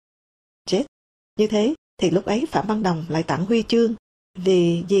Nam. Chết, như thế thì lúc ấy Phạm Văn Đồng lại tặng huy chương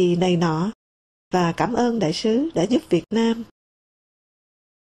vì gì này nọ, và cảm ơn đại sứ đã giúp Việt Nam.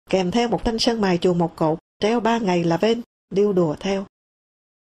 Kèm theo một thanh sơn mài chùa một cột, treo 3 ngày là bên, Liêu đùa theo.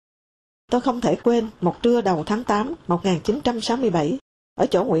 Tôi không thể quên một trưa đầu tháng 8 1967, ở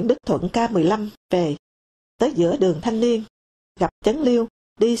chỗ Nguyễn Đức Thuận K15 về, tới giữa đường Thanh Niên, gặp Chấn Liêu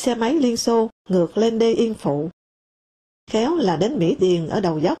đi xe máy Liên Xô ngược lên đê Yên Phụ. Khéo là đến Mỹ Điền ở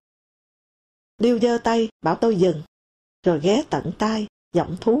đầu dốc. Liêu giơ tay bảo tôi dừng, rồi ghé tận tai,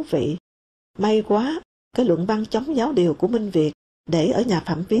 giọng thú vị. May quá, cái luận văn chống giáo điều của Minh Việt để ở nhà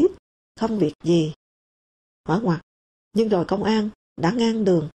Phạm viết, không việc gì. Mở ngoặc, nhưng rồi công an đã ngang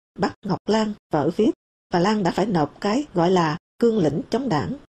đường bắt Ngọc Lan vợ viết, và Lan đã phải nộp cái gọi là cương lĩnh chống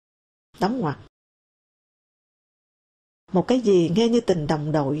đảng. Đóng ngoặc. Một cái gì nghe như tình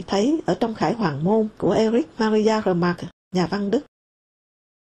đồng đội thấy ở trong Khải Hoàng Môn của Erich Maria Remarque, nhà văn Đức.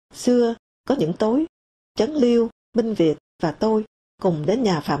 Xưa, có những tối, Chấn Liêu, Minh Việt và tôi cùng đến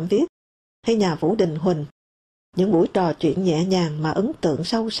nhà Phạm Viết hay nhà Vũ Đình Huỳnh, những buổi trò chuyện nhẹ nhàng mà ấn tượng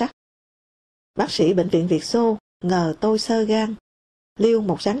sâu sắc. Bác sĩ bệnh viện Việt Xô ngờ tôi xơ gan. Liêu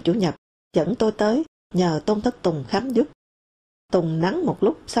một sáng chủ nhật dẫn tôi tới nhờ Tôn Thất Tùng khám giúp. Tùng nắng một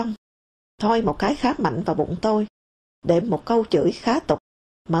lúc xong, thôi một cái khá mạnh vào bụng tôi, để một câu chửi khá tục.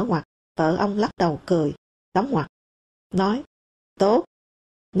 Mở ngoặc, vợ ông lắc đầu cười, đóng ngoặc, nói, tốt,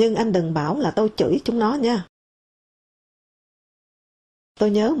 nhưng anh đừng bảo là tôi chửi chúng nó nha.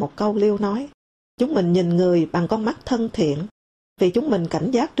 Tôi nhớ một câu Liêu nói, chúng mình nhìn người bằng con mắt thân thiện, vì chúng mình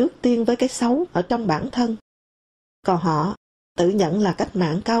cảnh giác trước tiên với cái xấu ở trong bản thân. Còn họ tự nhận là cách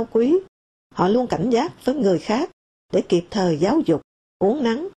mạng cao quý, Họ luôn cảnh giác với người khác để kịp thời giáo dục, uốn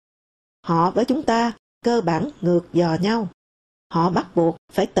nắn. Họ với chúng ta cơ bản ngược dò nhau. Họ bắt buộc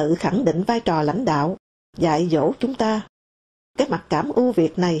phải tự khẳng định vai trò lãnh đạo, dạy dỗ chúng ta. Cái mặc cảm ưu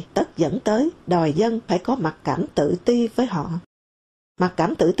việt này tất dẫn tới đòi dân phải có mặc cảm tự ti với họ. Mặc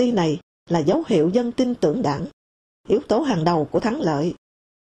cảm tự ti này là dấu hiệu dân tin tưởng đảng, yếu tố hàng đầu của thắng lợi.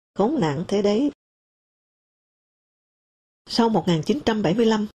 Khốn nạn thế đấy. Sau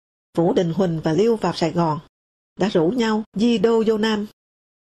 1975, Vũ Đình Huỳnh và Liêu vào Sài Gòn, đã rủ nhau di đô vô Nam.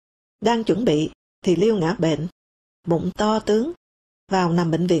 Đang chuẩn bị thì Liêu ngã bệnh, bụng to tướng, vào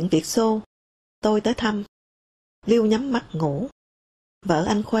nằm bệnh viện Việt Xô. Tôi tới thăm. Liêu nhắm mắt ngủ. Vợ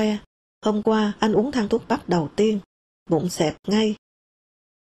anh khoe, hôm qua anh uống thang thuốc bắc đầu tiên, bụng xẹp ngay.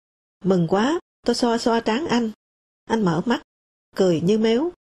 Mừng quá, tôi xoa xoa trán anh. Anh mở mắt, cười như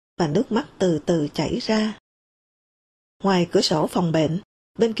mếu, và nước mắt từ từ chảy ra. Ngoài cửa sổ phòng bệnh,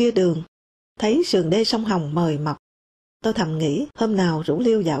 bên kia đường, thấy sườn đê sông Hồng mời mọc. Tôi thầm nghĩ hôm nào rủ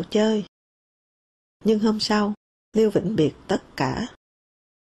Liêu dạo chơi. Nhưng hôm sau, Liêu vĩnh biệt tất cả.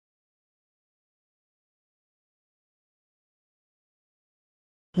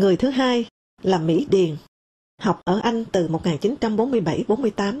 Người thứ hai là Mỹ Điền, học ở Anh từ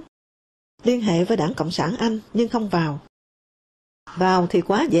 1947-48. Liên hệ với Đảng Cộng sản Anh nhưng không vào. Vào thì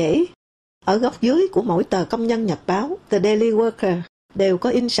quá dễ. Ở góc dưới của mỗi tờ công nhân nhật báo, The Daily Worker, đều có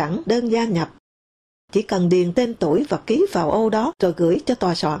in sẵn đơn gia nhập. Chỉ cần điền tên tuổi và ký vào ô đó rồi gửi cho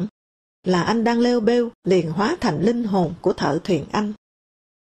tòa soạn, là anh đang lêu bêu liền hóa thành linh hồn của thợ thuyền Anh.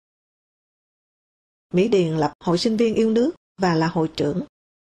 Mỹ Điền lập Hội Sinh viên yêu nước và là hội trưởng.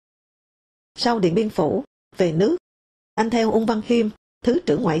 Sau Điện Biên Phủ, về nước, anh theo Ung Văn Khiêm, Thứ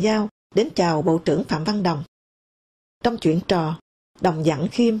trưởng Ngoại giao, đến chào Bộ trưởng Phạm Văn Đồng. Trong chuyện trò, Đồng dặn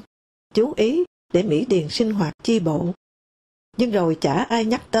Khiêm chú ý để Mỹ Điền sinh hoạt chi bộ. Nhưng rồi chả ai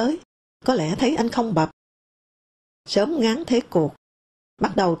nhắc tới, có lẽ thấy anh không bập. Sớm ngán thế cuộc,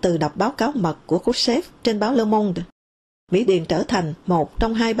 bắt đầu từ đọc báo cáo mật của Khrushchev trên báo Le Monde. Mỹ Điền trở thành một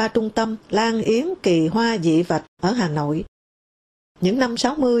trong 2-3 trung tâm lan yến kỳ hoa dị vật ở Hà Nội. Những năm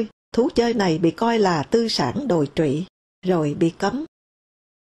 60, thú chơi này bị coi là tư sản đồi trụy, rồi bị cấm.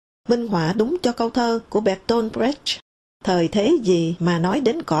 Minh họa đúng cho câu thơ của Bertolt Brecht, thời thế gì mà nói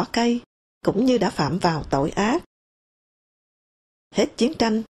đến cỏ cây, cũng như đã phạm vào tội ác. Hết chiến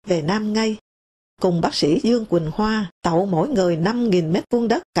tranh, về Nam ngay, cùng bác sĩ Dương Quỳnh Hoa tậu mỗi người 5.000 mét vuông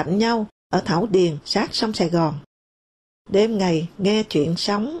đất cạnh nhau ở Thảo Điền sát sông Sài Gòn. Đêm ngày nghe chuyện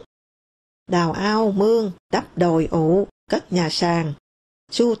sống, đào ao mương, đắp đồi ụ, cất nhà sàn,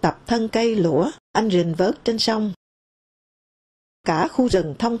 sưu tập thân cây lũa, anh rình vớt trên sông. Cả khu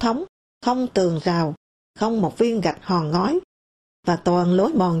rừng thông thống, không tường rào, không một viên gạch hòn ngói, và toàn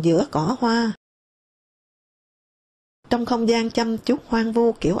lối mòn giữa cỏ hoa. Trong không gian chăm chút hoang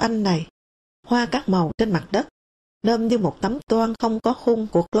vu kiểu Anh này, hoa các màu trên mặt đất, nôm như một tấm toan không có khung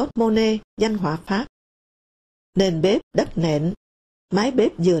của Claude Monet, danh họa Pháp. Nền bếp đất nện, mái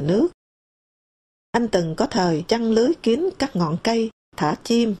bếp dừa nước. Anh từng có thời chăn lưới kín các ngọn cây, thả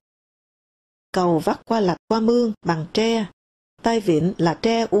chim. Cầu vắt qua lạch qua mương bằng tre, tay vịn là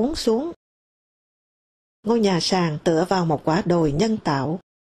tre uốn xuống. Ngôi nhà sàn tựa vào một quả đồi nhân tạo.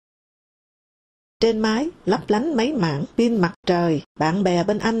 Trên mái lấp lánh mấy mảng pin mặt trời bạn bè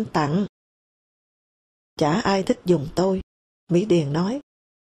bên anh tặng. Chả ai thích dùng tôi, Mỹ Điền nói.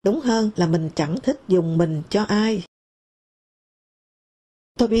 Đúng hơn là mình chẳng thích dùng mình cho ai.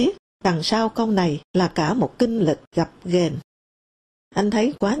 Tôi biết đằng sau câu này là cả một kinh lịch gập ghềnh. Anh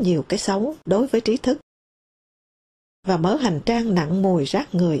thấy quá nhiều cái xấu đối với trí thức. Và mớ hành trang nặng mùi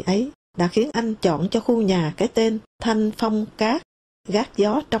rác người ấy đã khiến anh chọn cho khu nhà cái tên Thanh Phong Cát, gác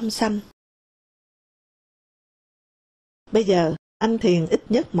gió trong xanh. Bây giờ, anh thiền ít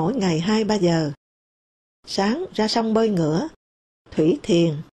nhất mỗi ngày 2-3 giờ. Sáng ra sông bơi ngửa, thủy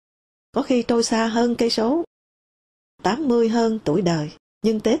thiền, có khi trôi xa hơn cây số. 80 hơn tuổi đời,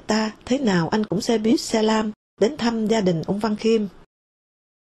 nhưng Tết ta thế nào anh cũng xe buýt xe lam đến thăm gia đình Ung Văn Khiêm.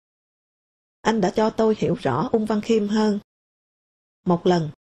 Anh đã cho tôi hiểu rõ Ung Văn Khiêm hơn. Một lần,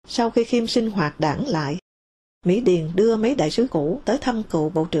 sau khi Khiêm sinh hoạt đảng lại, Mỹ Điền đưa mấy đại sứ cũ tới thăm cựu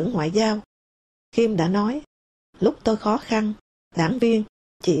Bộ trưởng Ngoại giao. Khiêm đã nói, lúc tôi khó khăn, đảng viên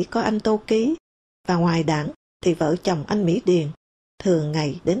chỉ có anh Tô Ký, và ngoài đảng thì vợ chồng anh Mỹ Điền thường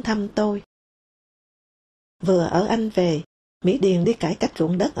ngày đến thăm tôi. Vừa ở Anh về, Mỹ Điền đi cải cách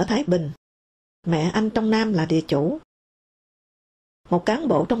ruộng đất ở Thái Bình. Mẹ anh trong Nam là địa chủ. Một cán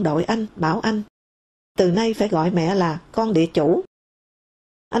bộ trong đội anh bảo anh, từ nay phải gọi mẹ là con địa chủ.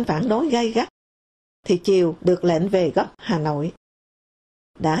 Anh phản đối gay gắt, thì chiều được lệnh về gấp Hà Nội.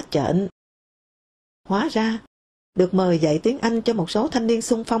 Đã chệnh. Hóa ra, được mời dạy tiếng Anh cho một số thanh niên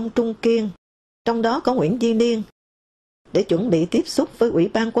xung phong trung kiên trong đó có Nguyễn Duy Niên, để chuẩn bị tiếp xúc với Ủy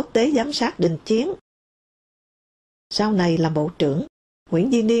ban Quốc tế Giám sát đình chiến. Sau này làm bộ trưởng,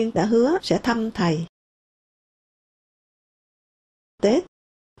 Nguyễn Duy Niên đã hứa sẽ thăm thầy. Tết,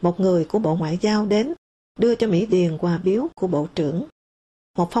 một người của Bộ Ngoại giao đến, đưa cho Mỹ Điền quà biếu của bộ trưởng.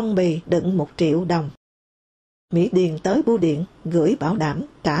 Một phong bì đựng 1 triệu đồng. Mỹ Điền tới bưu điện, gửi bảo đảm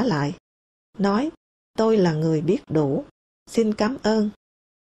trả lại. Nói, tôi là người biết đủ, xin cảm ơn.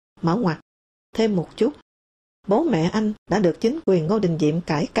 Mở ngoặc, thêm một chút. Bố mẹ anh đã được chính quyền Ngô Đình Diệm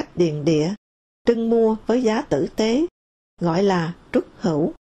cải cách điền địa, trưng mua với giá tử tế, gọi là trút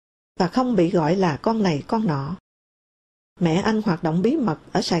hữu, và không bị gọi là con này con nọ. Mẹ anh hoạt động bí mật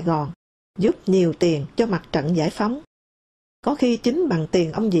ở Sài Gòn, giúp nhiều tiền cho mặt trận giải phóng. Có khi chính bằng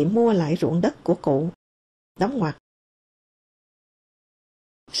tiền ông Diệm mua lại ruộng đất của cụ. Đóng ngoặc.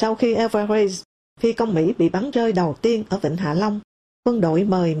 Sau khi Everest, phi công Mỹ bị bắn rơi đầu tiên ở Vịnh Hạ Long, quân đội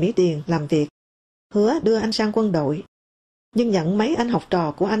mời Mỹ Điền làm việc, hứa đưa anh sang quân đội. Nhưng nhận mấy anh học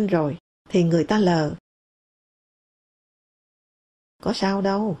trò của anh rồi, thì người ta lờ. Có sao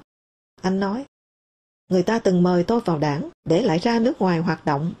đâu, anh nói. Người ta từng mời tôi vào đảng để lại ra nước ngoài hoạt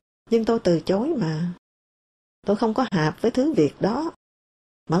động, nhưng tôi từ chối mà. Tôi không có hạp với thứ việc đó.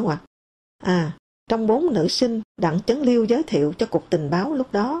 Mở ngoặc. Trong 4 nữ sinh Đặng Chấn Liêu giới thiệu cho Cục Tình báo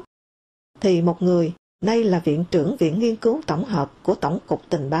lúc đó, thì một người nay là Viện trưởng Viện Nghiên cứu Tổng hợp của Tổng cục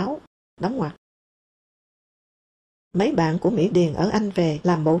Tình báo. Đóng ngoặc. Mấy bạn của Mỹ Điền ở Anh về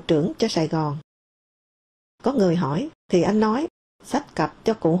làm bộ trưởng cho Sài Gòn. Có người hỏi, thì anh nói, xách cặp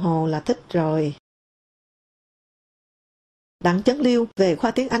cho cụ Hồ là thích rồi. Đặng Chấn Liêu về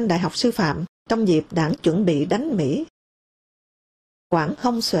khoa tiếng Anh Đại học Sư phạm trong dịp đảng chuẩn bị đánh Mỹ. Quảng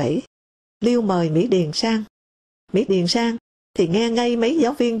không xuể, Liêu mời Mỹ Điền sang. Mỹ Điền sang thì nghe ngay mấy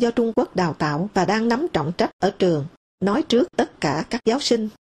giáo viên do Trung Quốc đào tạo và đang nắm trọng trách ở trường, nói trước tất cả các giáo sinh.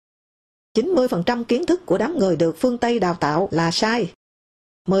 90% kiến thức của đám người được phương Tây đào tạo là sai.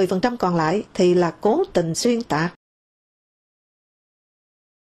 10% còn lại thì là cố tình xuyên tạc.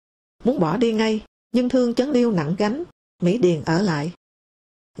 Muốn bỏ đi ngay, nhưng thương Chấn Liêu nặng gánh, Mỹ Điền ở lại.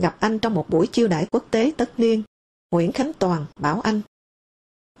 Gặp anh trong một buổi chiêu đãi quốc tế tất niên, Nguyễn Khánh Toàn bảo anh.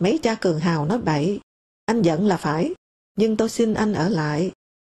 Mấy cha cường hào nói bậy, anh giận là phải, nhưng tôi xin anh ở lại,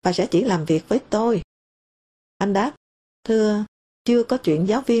 và sẽ chỉ làm việc với tôi. Anh đáp, thưa, chưa có chuyện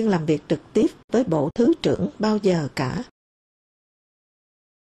giáo viên làm việc trực tiếp với bộ thứ trưởng bao giờ cả.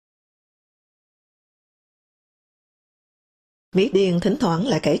 Mỹ Điền thỉnh thoảng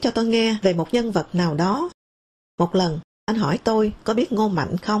lại kể cho tôi nghe về một nhân vật nào đó. Một lần, anh hỏi tôi có biết Ngô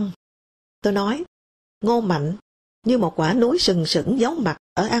Mạnh không? Tôi nói, Ngô Mạnh như một quả núi sừng sững giấu mặt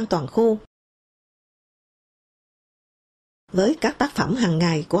ở an toàn khu. Với các tác phẩm hàng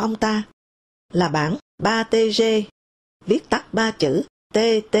ngày của ông ta là bản 3TG, viết tắt 3 chữ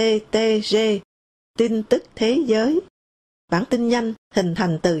TTTG, tin tức thế giới. Bản tin nhanh hình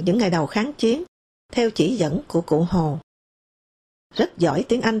thành từ những ngày đầu kháng chiến, theo chỉ dẫn của cụ Hồ. Rất giỏi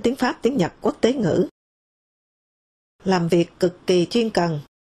tiếng Anh, tiếng Pháp, tiếng Nhật, quốc tế ngữ. Làm việc cực kỳ chuyên cần,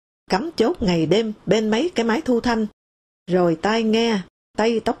 cắm chốt ngày đêm bên mấy cái máy thu thanh, rồi tai nghe,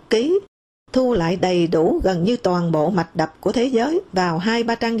 tay tóc ký, thu lại đầy đủ gần như toàn bộ mạch đập của thế giới vào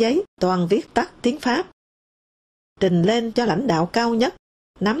 2-3 trang giấy, toàn viết tắt tiếng Pháp. Trình lên cho lãnh đạo cao nhất,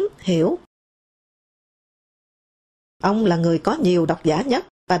 nắm, hiểu. Ông là người có nhiều độc giả nhất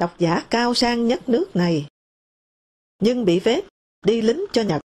và độc giả cao sang nhất nước này. Nhưng bị vết, đi lính cho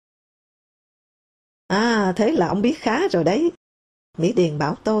Nhật. Thế là ông biết khá rồi đấy. Mỹ Điền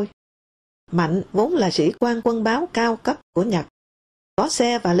bảo tôi. Mạnh vốn là sĩ quan quân báo cao cấp của Nhật. Có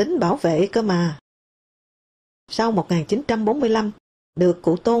xe và lính bảo vệ cơ mà. Sau 1945, được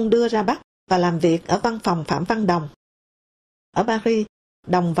cụ Tôn đưa ra Bắc và làm việc ở văn phòng Phạm Văn Đồng. Ở Paris,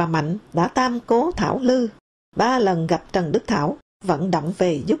 Đồng và Mạnh đã tam cố Thảo Lư, 3 lần gặp Trần Đức Thảo, vận động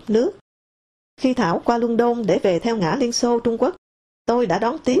về giúp nước. Khi Thảo qua London để về theo ngã Liên Xô Trung Quốc, tôi đã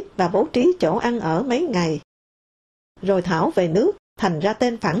đón tiếp và bố trí chỗ ăn ở mấy ngày. Rồi Thảo về nước, thành ra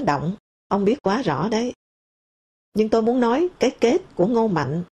tên phản động, ông biết quá rõ đấy. Nhưng tôi muốn nói cái kết của Ngô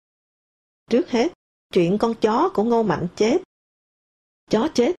Mạnh. Trước hết, chuyện con chó của Ngô Mạnh chết. Chó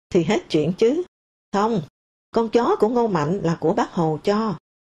chết thì hết chuyện chứ. Không, con chó của Ngô Mạnh là của bác Hồ cho.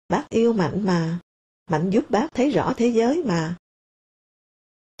 Bác yêu Mạnh mà. Mạnh giúp bác thấy rõ thế giới mà.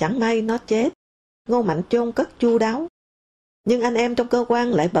 Chẳng may nó chết. Ngô Mạnh chôn cất chu đáo. Nhưng anh em trong cơ quan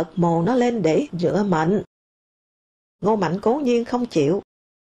lại bật mồ nó lên để rửa Mạnh. Ngô Mạnh cố nhiên không chịu.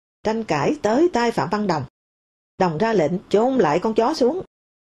 Tranh cãi tới tai Phạm Văn Đồng. Đồng ra lệnh chôn lại con chó xuống.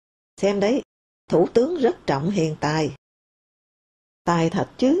 Xem đấy, thủ tướng rất trọng hiền tài. Tài thật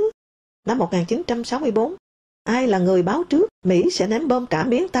chứ. Năm 1964, ai là người báo trước Mỹ sẽ ném bom trả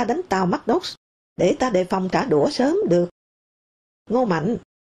miếng ta đánh tàu Macdos để ta đề phòng trả đũa sớm được. Ngô Mạnh.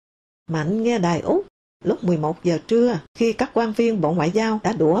 Mạnh nghe đài Úc lúc 11 giờ trưa khi các quan viên Bộ Ngoại giao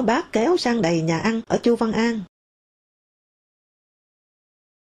đã đũa bát kéo sang đầy nhà ăn ở Chu Văn An.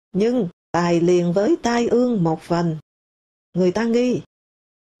 Nhưng tài liền với tai ương một phần. Người ta nghi.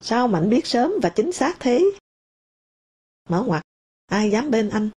 Sao Mạnh biết sớm và chính xác thế? Mở ngoặt. Ai dám bên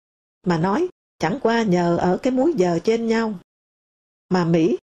anh mà nói chẳng qua nhờ ở cái múi giờ trên nhau. Mà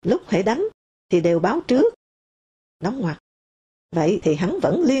Mỹ lúc hễ đánh thì đều báo trước. Đóng ngoặt. Vậy thì hắn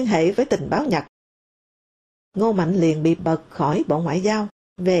vẫn liên hệ với tình báo Nhật. Ngô Mạnh liền bị bật khỏi Bộ Ngoại giao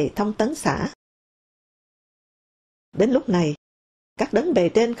về thông tấn xã. Đến lúc này, các đấng bề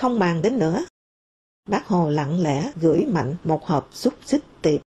trên không màng đến nữa. Bác Hồ lặng lẽ gửi Mạnh một hộp xúc xích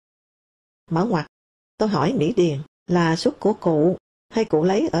tiệp. Mở ngoặt. Tôi hỏi Mỹ Điền là xúc của cụ hay cụ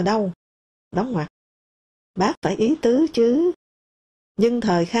lấy ở đâu? Đóng ngoặt. Bác phải ý tứ chứ. Nhưng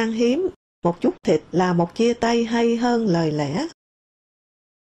thời khan hiếm, một chút thịt là một chia tay hay hơn lời lẽ.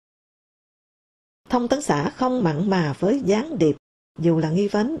 Thông tấn xã không mặn mà với gián điệp, dù là nghi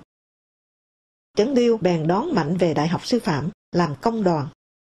vấn. Trấn Liêu bèn đón Mạnh về Đại học Sư phạm, làm công đoàn.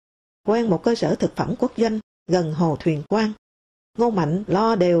 Quen một cơ sở thực phẩm quốc doanh gần hồ Thuyền Quang. Ngô Mạnh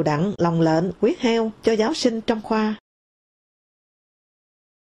lo đều đặn lòng lệnh quyết heo cho giáo sinh trong khoa.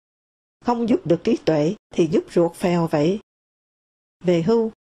 Không giúp được trí tuệ thì giúp ruột phèo vậy. Về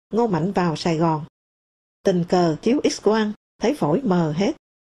hưu, Ngô Mạnh vào Sài Gòn. Tình cờ chiếu X-quang, thấy phổi mờ hết.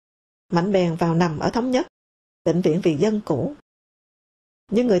 Mạnh bèn vào nằm ở Thống Nhất, bệnh viện vì dân cũ.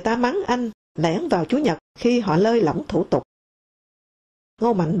 Nhưng người ta mắng anh lẻn vào Chủ nhật khi họ lơi lỏng thủ tục.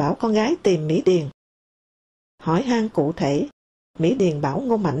 Ngô Mạnh bảo con gái tìm Mỹ Điền. Hỏi han cụ thể, Mỹ Điền bảo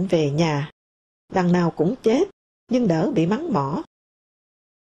Ngô Mạnh về nhà. Đằng nào cũng chết, nhưng đỡ bị mắng mỏ.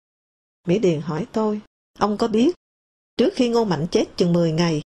 Mỹ Điền hỏi tôi, ông có biết, trước khi Ngô Mạnh chết chừng 10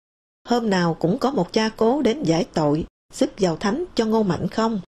 ngày, hôm nào cũng có một cha cố đến giải tội, sức vào thánh cho Ngô Mạnh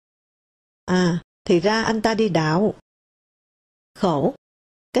không? À, thì ra anh ta đi đạo. Khổ,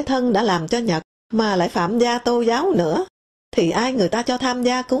 cái thân đã làm cho Nhật mà lại phạm gia tô giáo nữa, thì ai người ta cho tham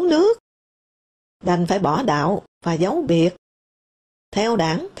gia cứu nước? Đành phải bỏ đạo và giấu biệt. Theo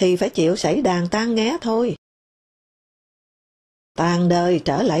đảng thì phải chịu sảy đàn tan nghé thôi. Tàn đời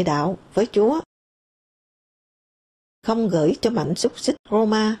trở lại đạo với Chúa. Không gửi cho Mạnh xúc xích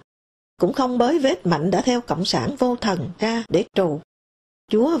Roma, cũng không bới vết Mạnh đã theo cộng sản vô thần ra để trù.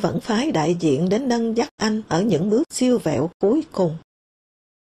 Chúa vẫn phái đại diện đến nâng dắt anh ở những bước siêu vẹo cuối cùng.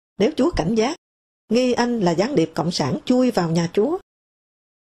 Nếu Chúa cảnh giác, nghi anh là gián điệp cộng sản chui vào nhà Chúa.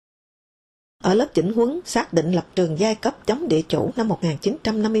 Ở lớp chỉnh huấn xác định lập trường giai cấp chống địa chủ năm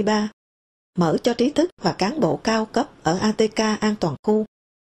 1953, mở cho trí thức và cán bộ cao cấp ở ATK an toàn khu,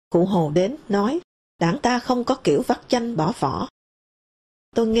 cụ Hồ đến nói, đảng ta không có kiểu vắt chanh bỏ vỏ.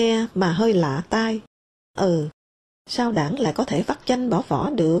 Tôi nghe mà hơi lạ tai. Sao đảng lại có thể vắt chanh bỏ vỏ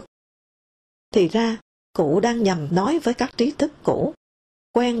được? Thì ra, cụ đang nhằm nói với các trí thức cũ,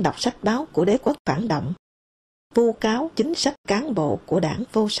 quen đọc sách báo của đế quốc phản động, vu cáo chính sách cán bộ của đảng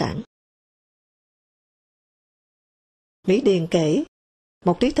vô sản. Mỹ Điền kể,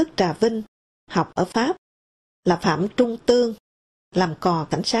 một trí thức Trà Vinh, học ở Pháp, là Phạm Trung Tương, làm cò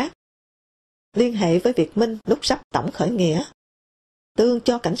cảnh sát. Liên hệ với Việt Minh lúc sắp tổng khởi nghĩa. Tương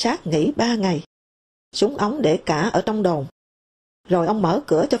cho cảnh sát nghỉ 3 ngày. Súng ống để cả ở trong đồn. Rồi ông mở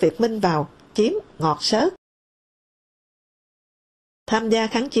cửa cho Việt Minh vào, chiếm ngọt xớt. Tham gia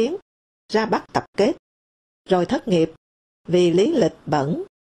kháng chiến, ra Bắc tập kết. Rồi thất nghiệp, vì lý lịch bẩn.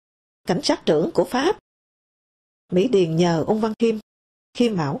 Cảnh sát trưởng của Pháp. Mỹ Điền nhờ Ung Văn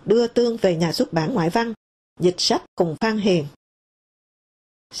Khiêm Mão đưa Tương về nhà xuất bản ngoại văn, dịch sách cùng Phan Hiền.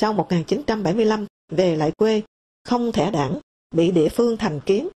 Sau 1975, về lại quê, không thẻ đảng, bị địa phương thành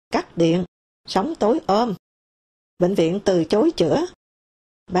kiến, cắt điện, sống tối ôm. Bệnh viện từ chối chữa.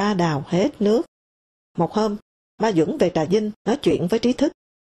 Ba đào hết nước. Một hôm, ba Duẩn về Trà Vinh nói chuyện với trí thức.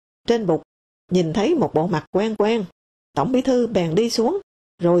 Trên bục, nhìn thấy một bộ mặt quen quen. Tổng bí thư bèn đi xuống,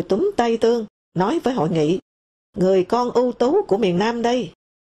 rồi túm tay Tương, nói với hội nghị, người con ưu tú của miền Nam đây.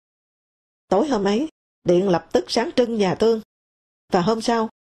 Tối hôm ấy, điện lập tức sáng trưng nhà Tương. Và hôm sau,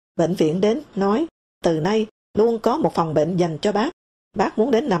 bệnh viện đến nói, từ nay luôn có một phòng bệnh dành cho bác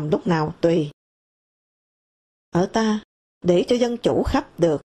muốn đến nằm lúc nào tùy. Ở ta, để cho dân chủ khắp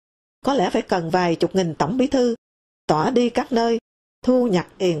được, có lẽ phải cần vài chục nghìn tổng bí thư, tỏa đi các nơi, thu nhặt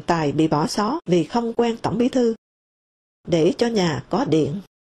tiền tài bị bỏ xó vì không quen tổng bí thư, để cho nhà có điện.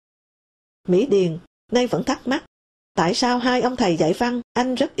 Mỹ Điền nay vẫn thắc mắc, tại sao hai ông thầy dạy văn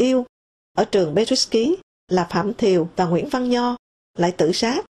anh rất yêu, ở trường Petrusky là Phạm Thiều và Nguyễn Văn Nho, lại tự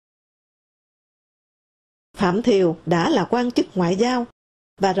sát. Phạm Thiều đã là quan chức ngoại giao,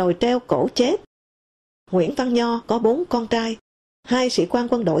 và rồi treo cổ chết, Nguyễn Văn Nho có 4 con trai, 2 sĩ quan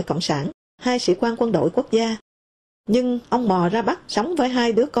quân đội Cộng sản, 2 sĩ quan quân đội quốc gia. Nhưng ông mò ra Bắc sống với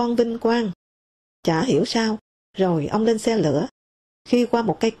 2 đứa con vinh quang. Chả hiểu sao, rồi ông lên xe lửa. Khi qua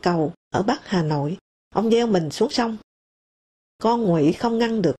một cây cầu ở Bắc Hà Nội, ông gieo mình xuống sông. Con Ngụy không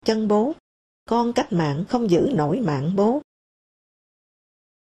ngăn được chân bố, con cách mạng không giữ nổi mạng bố.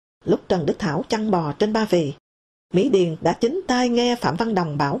 Lúc Trần Đức Thảo chăn bò trên Ba Vì, Mỹ Điền đã chính tai nghe Phạm Văn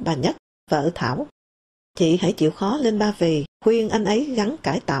Đồng bảo bà Nhất, vợ Thảo: chị hãy chịu khó lên Ba Vì, khuyên anh ấy gắng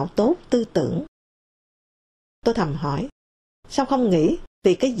cải tạo tốt tư tưởng. Tôi thầm hỏi, sao không nghĩ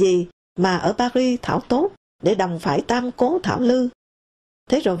vì cái gì mà ở Paris Thảo tốt, để Đồng phải tam cố Thảo lư?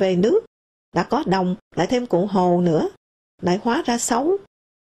 Thế rồi về nước, đã có Đồng, lại thêm cụ Hồ nữa, lại hóa ra xấu.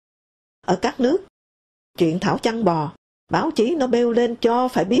 Ở các nước, chuyện Thảo chăn bò, báo chí nó bêu lên cho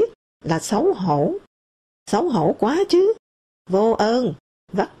phải biết là xấu hổ. Xấu hổ quá chứ, vô ơn,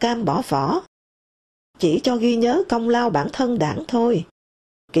 vắt cam bỏ vỏ. Chỉ cho ghi nhớ công lao bản thân đảng thôi.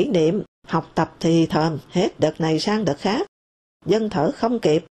 Kỷ niệm, học tập thì thầm hết đợt này sang đợt khác. Dân thở không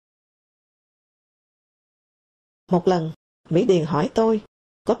kịp. Một lần, Mỹ Điền hỏi tôi,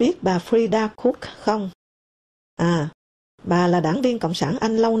 có biết bà Frida Cook không? À, bà là đảng viên Cộng sản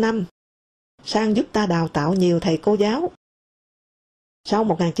Anh lâu năm. Sang giúp ta đào tạo nhiều thầy cô giáo. Sau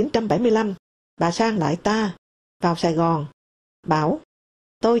 1975, bà sang lại ta, vào Sài Gòn, bảo,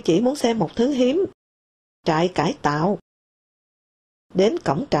 tôi chỉ muốn xem một thứ hiếm, trại cải tạo. Đến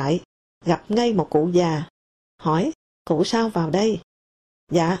cổng trại, gặp ngay một cụ già, hỏi, cụ sao vào đây?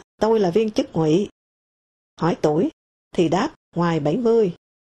 Dạ, tôi là viên chức Ngụy. Hỏi tuổi, thì đáp, ngoài 70.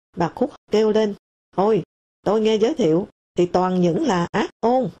 Bà Khúc kêu lên, ôi, tôi nghe giới thiệu, thì toàn những là ác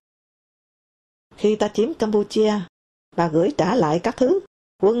ôn. Khi ta chiếm Campuchia, bà gửi trả lại các thứ,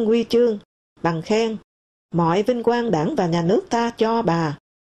 quân huy chương, bằng khen, mọi vinh quang đảng và nhà nước ta cho bà.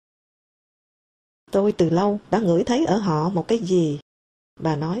 Tôi từ lâu đã ngửi thấy ở họ một cái gì.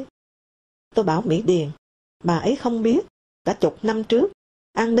 Bà nói, tôi bảo Mỹ Điền, bà ấy không biết, đã chục năm trước,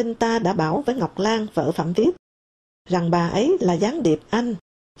 an ninh ta đã bảo với Ngọc Lan, vợ Phạm Viết, rằng bà ấy là gián điệp Anh,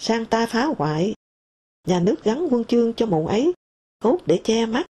 sang ta phá hoại. Nhà nước gắn quân chương cho mụ ấy, cốt để che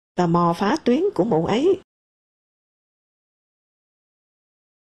mắt và mò phá tuyến của mụ ấy.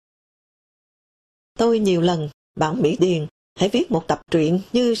 Tôi nhiều lần bảo Mỹ Điền hãy viết một tập truyện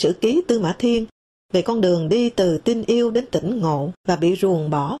như Sử ký Tư Mã Thiên về con đường đi từ tin yêu đến tỉnh ngộ và bị ruồng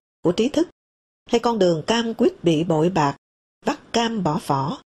bỏ của trí thức, hay con đường cam quyết bị bội bạc, vắt cam bỏ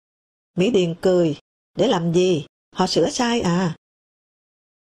vỏ. Mỹ Điền cười, để làm gì? Họ sửa sai à?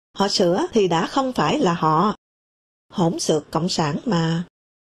 Họ sửa thì đã không phải là họ. Hỗn xược cộng sản mà,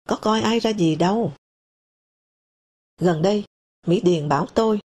 có coi ai ra gì đâu. Gần đây, Mỹ Điền bảo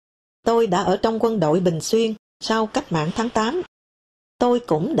tôi đã ở trong quân đội Bình Xuyên sau cách mạng tháng 8. Tôi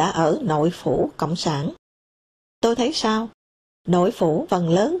cũng đã ở nội phủ cộng sản. Tôi thấy sao? Nội phủ phần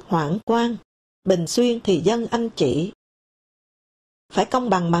lớn hoạn quan, Bình Xuyên thì dân anh chị. Phải công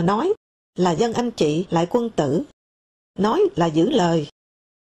bằng mà nói là dân anh chị lại quân tử. Nói là giữ lời.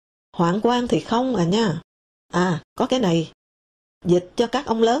 Hoạn quan thì không à nha. À, có cái này. Dịch cho các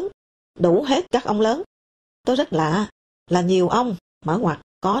ông lớn. Đủ hết các ông lớn. Tôi rất lạ, là nhiều ông, mở ngoặc,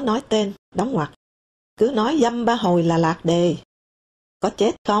 có nói tên, đóng ngoặc. Cứ nói dăm ba hồi là lạc đề. Có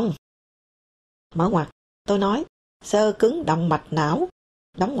chết không? Mở ngoặc, tôi nói, xơ cứng động mạch não,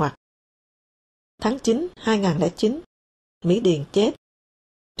 đóng ngoặc. Tháng 9, 2009, Mỹ Điền chết.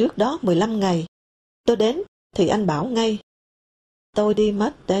 Trước đó 15 ngày, tôi đến thì anh bảo ngay, tôi đi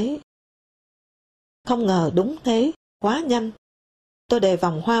mất đấy. Không ngờ đúng thế, quá nhanh. Tôi đề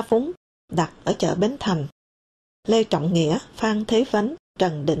vòng hoa phúng, đặt ở chợ Bến Thành. Lê Trọng Nghĩa, Phan Thế Vấn,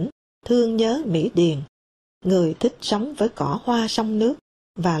 Trần Đĩnh, thương nhớ Mỹ Điền, người thích sống với cỏ hoa sông nước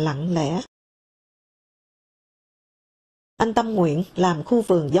và lặng lẽ. Anh tâm nguyện làm khu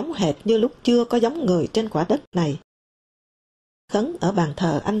vườn giống hệt như lúc chưa có giống người trên quả đất này. Khấn ở bàn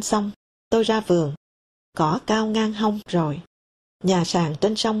thờ anh xong, tôi ra vườn, cỏ cao ngang hông rồi, nhà sàn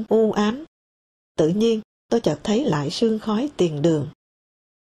trên sông u ám. Tự nhiên tôi chợt thấy lại sương khói tiền đường.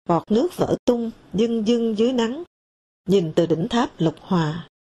 Bọt nước vỡ tung dưng dưng dưới nắng, nhìn từ đỉnh tháp Lục Hòa.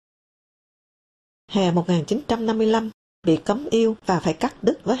 Hè 1955, bị cấm yêu và phải cắt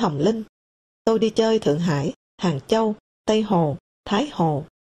đứt với Hồng Linh. Tôi đi chơi Thượng Hải, Hàng Châu, Tây Hồ, Thái Hồ.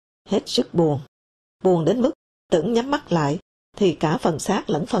 Hết sức buồn. Buồn đến mức tưởng nhắm mắt lại thì cả phần xác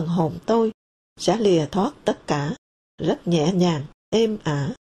lẫn phần hồn tôi sẽ lìa thoát tất cả, rất nhẹ nhàng, êm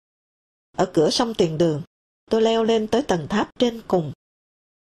ả. Ở cửa sông tiền đường, tôi leo lên tới tầng tháp trên cùng.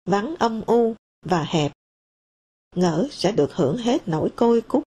 Vắng âm u và hẹp. Ngỡ sẽ được hưởng hết nỗi côi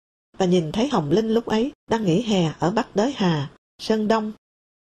cút và nhìn thấy Hồng Linh lúc ấy đang nghỉ hè ở Bắc Đới Hà, Sơn Đông.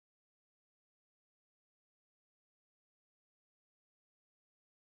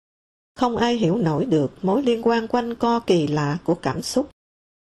 Không ai hiểu nổi được mối liên quan quanh co kỳ lạ của cảm xúc.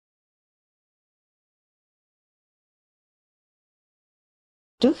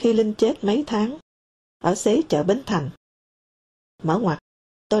 Trước khi Linh chết mấy tháng, ở xế chợ Bến Thành. Mở ngoặc,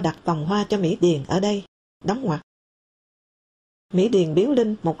 tôi đặt vòng hoa cho Mỹ Điền ở đây, đóng ngoặc. Mỹ Điền biếu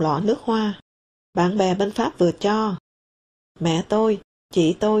Linh một lọ nước hoa. Bạn bè bên Pháp vừa cho. Mẹ tôi,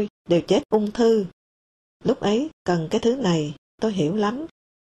 chị tôi đều chết ung thư. Lúc ấy cần cái thứ này, tôi hiểu lắm.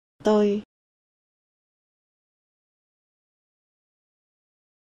 Tôi...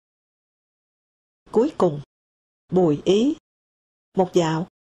 Cuối cùng, Bùi Ý. Một dạo,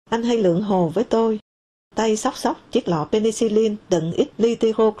 anh hay lượn hồ với tôi. Tay xóc xóc chiếc lọ penicillin đựng ít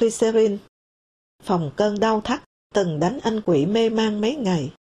nitroglycerin. Phòng cơn đau thắt từng đánh anh quỵ mê man mấy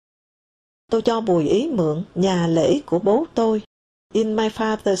ngày. Tôi cho Bùi Ý mượn nhà lễ của bố tôi, In My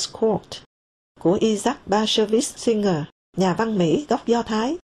Father's Court, của Isaac Bashevis Singer, nhà văn Mỹ gốc Do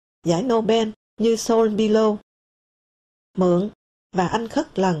Thái, giải Nobel như Sol Below. Mượn, và anh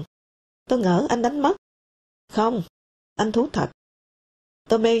khất lần. Tôi ngỡ anh đánh mất. Không, anh thú thật.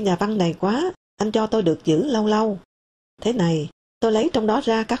 Tôi mê nhà văn này quá, anh cho tôi được giữ lâu lâu. Thế này, tôi lấy trong đó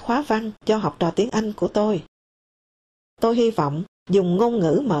ra các khóa văn cho học trò tiếng Anh của tôi. Tôi hy vọng dùng ngôn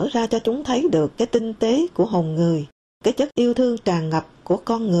ngữ mở ra cho chúng thấy được cái tinh tế của hồn người, cái chất yêu thương tràn ngập của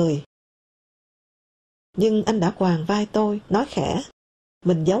con người. Nhưng anh đã quàng vai tôi, nói khẽ,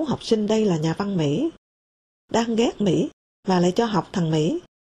 mình giấu học sinh đây là nhà văn Mỹ. Đang ghét Mỹ, mà lại cho học thằng Mỹ,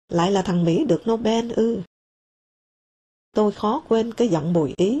 lại là thằng Mỹ được Nobel ư. Tôi khó quên cái giọng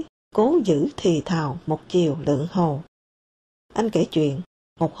Bùi Ý, cố giữ thì thào một chiều lượn hồ. Anh kể chuyện,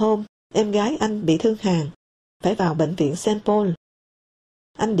 một hôm, em gái anh bị thương hàn, phải vào bệnh viện Saint Paul.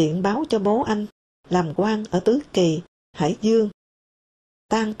 Anh điện báo cho bố anh, làm quan ở Tứ Kỳ, Hải Dương.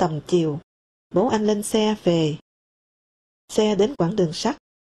 Tan tầm chiều, bố anh lên xe về. Xe đến quãng đường sắt,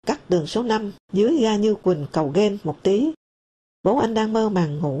 cắt đường số 5 dưới ga Như Quỳnh Cầu Ghên một tí. Bố anh đang mơ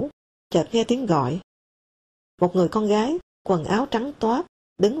màng ngủ, chợt nghe tiếng gọi. Một người con gái, quần áo trắng toát,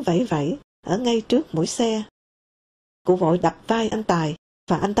 đứng vẫy vẫy ở ngay trước mũi xe. Cụ vội đập vai anh Tài,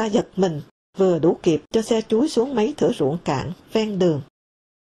 và anh ta giật mình, vừa đủ kịp cho xe chúi xuống mấy thửa ruộng cạn ven đường.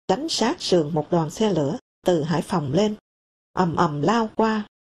 Tránh sát sườn một đoàn xe lửa từ Hải Phòng lên, ầm ầm lao qua.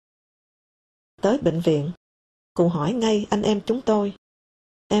 Tới bệnh viện, cụ hỏi ngay anh em chúng tôi.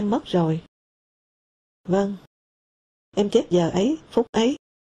 Em mất rồi. Vâng. Em chết giờ ấy, phút ấy.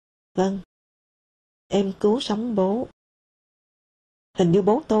 Vâng. Em cứu sống bố. Hình như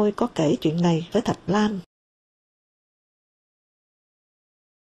bố tôi có kể chuyện này với Thạch Lam.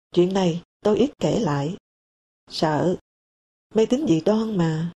 Chuyện này tôi ít kể lại. Sợ. Mê tín dị đoan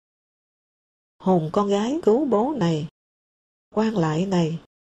mà. Hồn con gái cứu bố này. Quan lại này.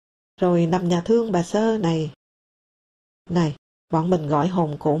 Rồi nằm nhà thương bà Sơ này. Này, bọn mình gọi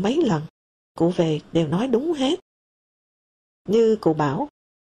hồn cụ mấy lần. Cụ về đều nói đúng hết. Như cụ bảo,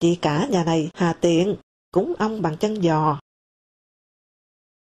 chị cả nhà này hà tiện, cúng ông bằng chân giò.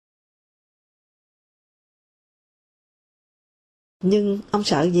 Nhưng ông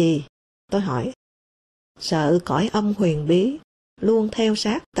sợ gì? Tôi hỏi. Sợ cõi âm huyền bí, luôn theo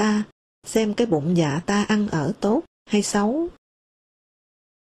sát ta, xem cái bụng dạ ta ăn ở tốt hay xấu.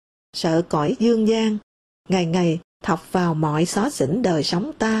 Sợ cõi dương gian, ngày ngày thọc vào mọi xó xỉnh đời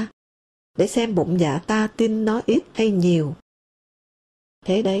sống ta, để xem bụng dạ ta tin nó ít hay nhiều.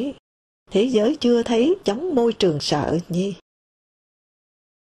 Thế đấy, thế giới chưa thấy chống môi trường sợ nhi.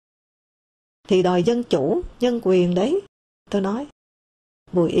 Thì đòi dân chủ, nhân quyền đấy, tôi nói.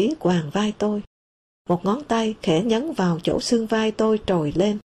 Bùi Ý quàng vai tôi. Một ngón tay khẽ nhấn vào chỗ xương vai tôi trồi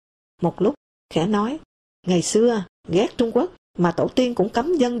lên. Một lúc, khẽ nói, ngày xưa, ghét Trung Quốc, mà tổ tiên cũng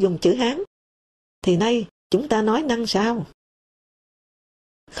cấm dân dùng chữ Hán. Thì nay, chúng ta nói năng sao?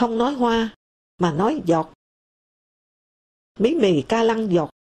 Không nói hoa, mà nói giọt. Bí mì ca lăng giọt.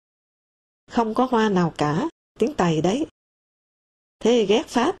 Không có hoa nào cả, tiếng Tày đấy. Thế ghét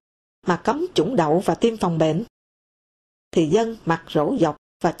Pháp, mà cấm chủng đậu và tiêm phòng bệnh. Thì dân mặc rỗ dọc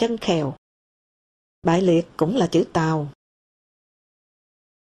và chân khèo. Bại liệt cũng là chữ Tàu.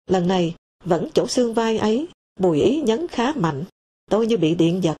 Lần này, vẫn chỗ xương vai ấy, Bùi Ý nhấn khá mạnh, tôi như bị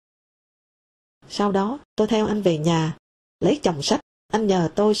điện giật. Sau đó, tôi theo anh về nhà, lấy chồng sách, anh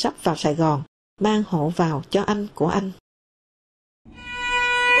nhờ tôi sắp vào Sài Gòn, mang hộ vào cho anh của anh.